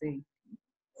what you're saying.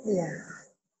 Yeah.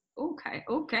 Okay.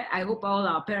 I hope all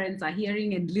our parents are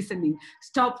hearing and listening.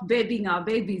 Stop babying our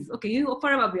babies. Okay, you will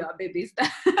forever be our babies.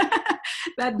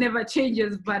 That never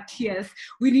changes. But yes,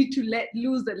 we need to let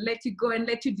loose and let you go and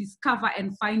let you discover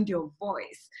and find your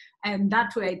voice. And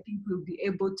that way, I think we'll be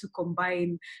able to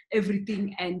combine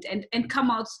everything and come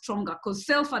out stronger. Because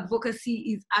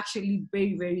self-advocacy is actually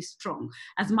very, very strong.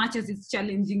 As much as it's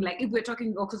challenging, like if we're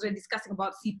talking, because we're discussing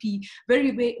about CP,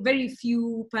 very, very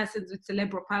few persons with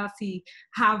cerebral palsy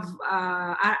have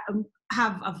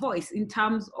a voice in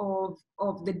terms of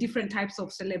the different types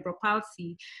of cerebral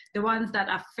palsy, the ones that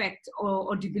affect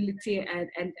or debility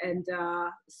and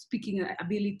speaking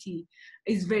ability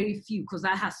is very few, because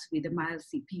that has to be the mild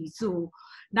CP. So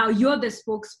now you're the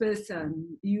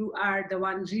spokesperson, you are the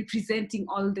one representing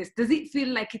all this. Does it feel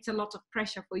like it's a lot of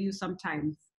pressure for you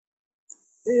sometimes?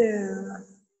 Yeah,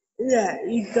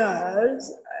 it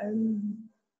does. And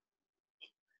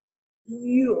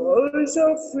you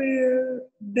also feel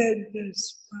the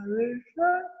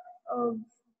desperation of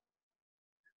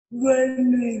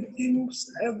when things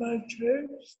ever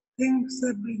change. Things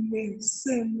have been the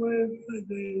same way for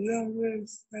the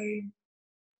longest time.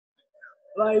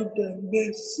 Why don't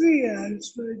they see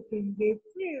us? Why don't they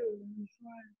feel us?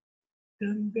 Why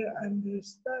don't they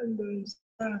understand us?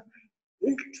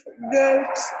 It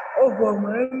gets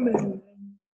overwhelming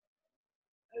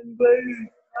and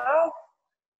very tough.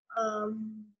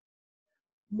 Um,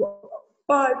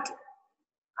 but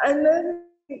another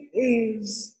thing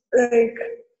is like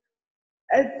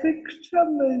I picture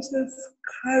myself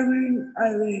carrying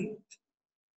a light.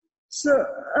 So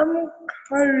I'm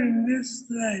carrying this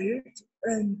light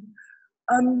and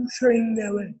I'm showing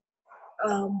the way.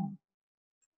 Um,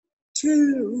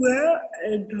 to where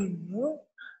I don't know.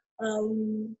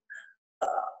 Um,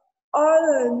 all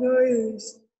I know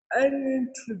is I need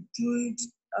to do it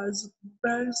as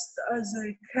best as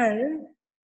I can,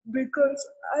 because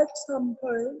at some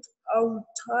point I'll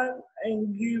turn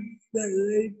and give the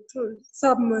lead to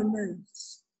someone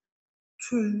else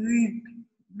to lead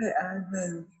the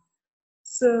others.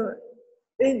 So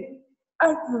in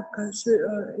advocacy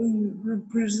or in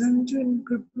representing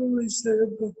people with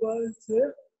cerebral palsy,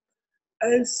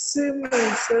 I see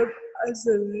myself as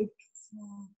a lead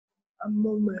for a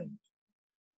moment,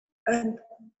 and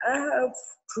I have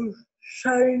to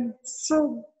shine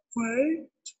so bright.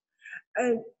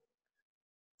 And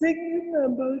thinking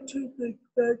about it like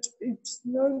that, it's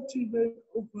not even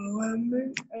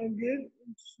overwhelming. Again,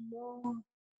 it's more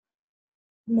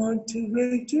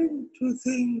motivating to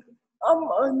think I'm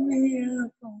only here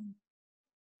for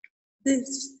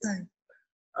this time.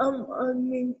 I'm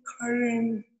only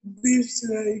carrying this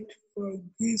light for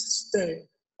this time.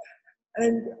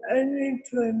 And I need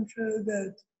to ensure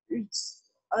that it's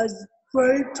as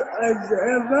bright as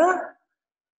ever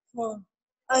for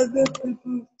other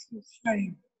people to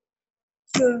shine.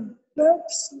 So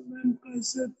that's my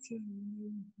perception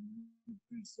of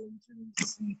representing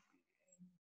CP.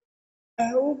 I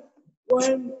hope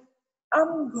when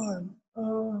I'm gone,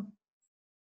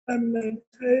 and my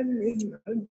time in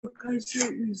advocacy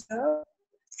is up,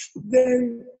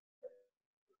 then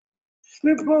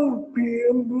people will be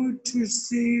able to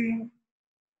see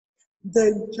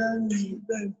the journey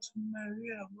that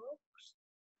Maria walks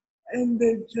and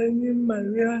the journey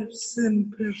Maria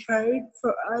simplified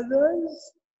for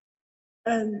others,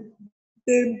 and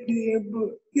they'll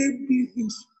be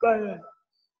inspired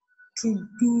to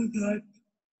do that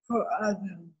for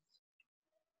others.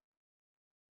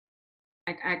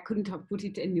 I couldn't have put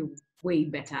it any way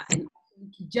better. And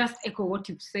to just echo what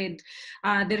you've said,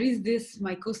 there is this,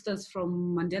 my co-stars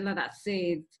from Mandela that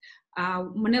says,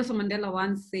 Nelson Mandela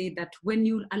once said that when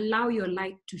you allow your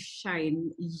light to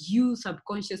shine, you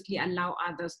subconsciously allow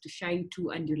others to shine too,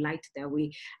 and you light their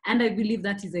way. And I believe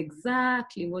that is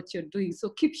exactly what you're doing. So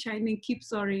keep shining, keep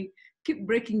soaring, keep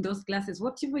breaking those glasses.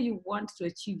 Whatever you want to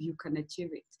achieve, you can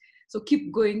achieve it. So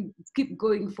keep going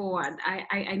forward.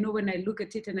 I know when I look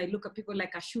at it and I look at people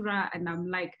like Ashura, and I'm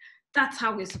like, that's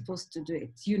how we're supposed to do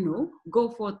it, go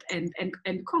forth and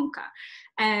conquer.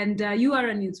 And you are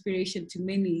an inspiration to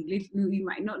many. You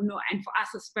might not know. And for us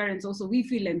as parents also, we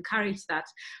feel encouraged that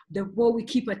the more we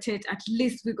keep at it, at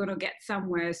least we're going to get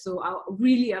somewhere. So I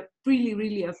really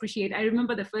appreciate. I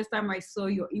remember the first time I saw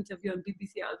your interview on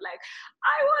BBC, I was like,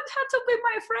 I want her to be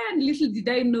my friend. Little did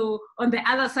I know, on the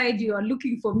other side, you are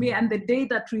looking for me. And the day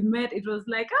that we met, it was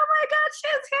like, oh my God,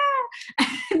 she's here.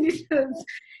 And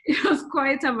it was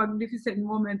quite a magnificent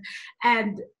moment.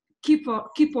 And keep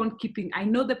on keeping. I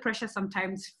know the pressure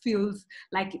sometimes feels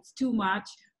like it's too much,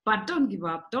 but don't give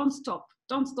up. Don't stop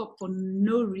for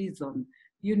no reason.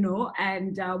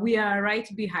 And we are right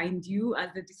behind you as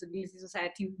the Disability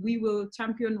Society. We will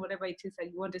champion whatever it is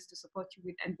that you want us to support you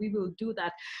with, and we will do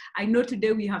that. I know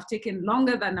today we have taken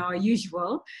longer than our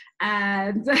usual,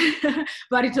 and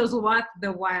but it was worth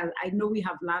the while. I know we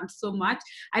have learned so much.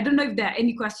 I don't know if there are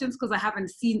any questions because I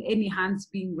haven't seen any hands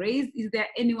being raised. Is there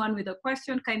anyone with a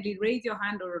question? Kindly raise your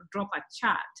hand or drop a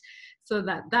chat, so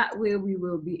that way we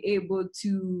will be able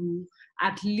to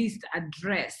at least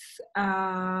address.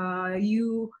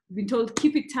 You've been told,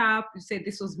 keep it up. You said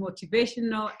this was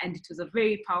motivational and it was a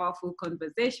very powerful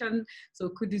conversation. So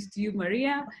kudos to you,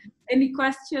 Maria. Any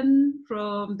question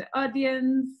from the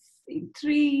audience? In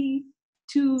 3,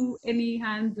 2, any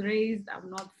hands raised? I'm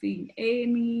not seeing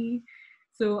any.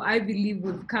 So I believe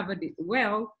we've covered it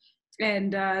well.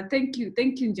 And thank you,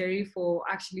 Njeri, for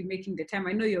actually making the time.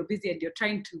 I know you're busy and you're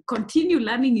trying to continue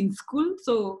learning in school,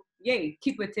 so yay,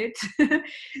 keep at it.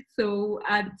 So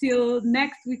until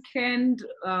next weekend,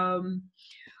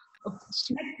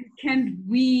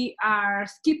 we are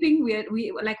skipping.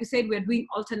 We like we said, we're doing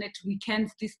alternate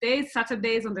weekends these days.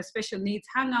 Saturdays on the Special Needs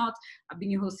Hangout. I've been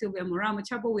your host, Sylvia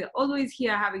Moramu-Chabo. We're always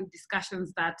here having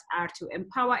discussions that are to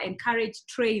empower, encourage,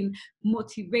 train,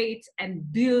 motivate,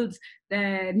 and build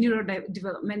the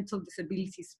neurodevelopmental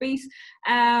disability space.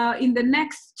 In the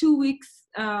next 2 weeks,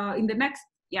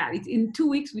 in 2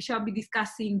 weeks, we shall be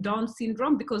discussing Down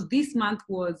syndrome, because this month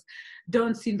was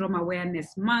Down syndrome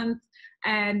Awareness Month,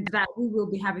 and that we will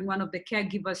be having one of the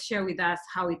caregivers share with us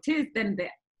how it is. Then the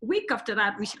week after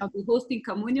that, we shall be hosting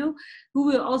Kamunyo, who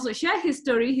will also share his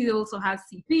story. He also has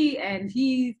CP, and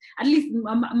he's, at least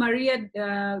Maria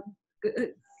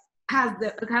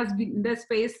has been in this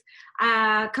space.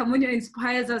 Kamunyo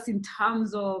inspires us in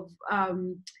terms of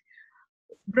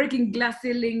breaking glass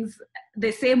ceilings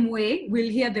the same way. We'll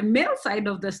hear the male side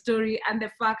of the story and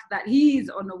the fact that he is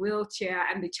on a wheelchair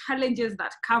and the challenges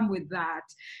that come with that,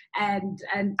 and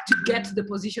to get to the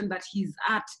position that he's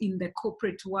at in the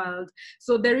corporate world.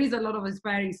 So there is a lot of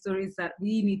inspiring stories that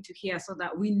we need to hear so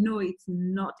that we know it's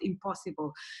not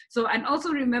impossible. So, and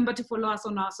also remember to follow us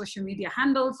on our social media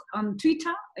handles on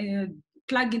Twitter,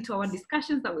 plug into our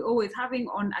discussions that we're always having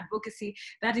on advocacy.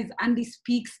 That is Andy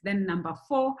Speaks, then number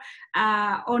 4.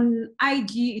 On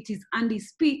IG, it is Andy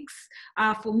Speaks.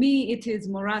 For me, it is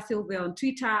Mora Sylvia on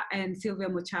Twitter and Sylvia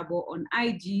Mochabo on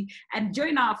IG. And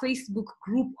join our Facebook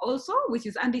group also, which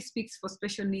is Andy Speaks for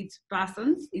Special Needs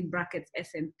Persons, in brackets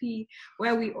SMP,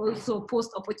 where we also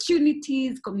post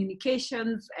opportunities,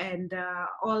 communications, and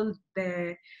all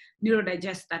the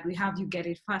neurodigest that we have. You get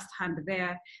it firsthand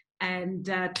there. And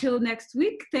till next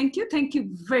week, thank you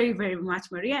very, very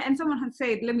much, Maria. And someone has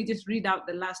said, let me just read out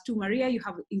the last two. Maria, you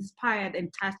have inspired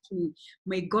and touched me.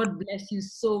 May God bless you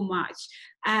so much.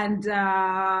 And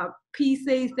P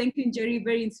says, thank you, Njeri,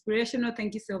 very inspirational.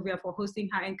 Thank you, Sylvia, for hosting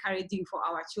her, encouraging for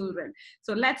our children.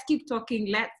 So let's keep talking,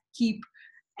 let's keep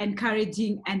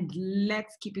encouraging, and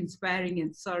let's keep inspiring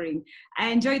and soaring. I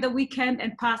enjoy the weekend,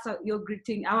 and pass out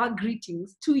our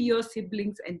greetings to your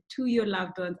siblings and to your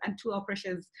loved ones and to our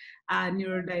precious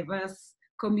neurodiverse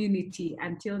community.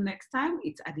 Until next time,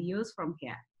 it's adios from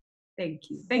here. Thank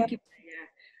you. Thank you.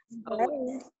 Bye.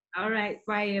 All right.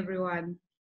 Bye, everyone.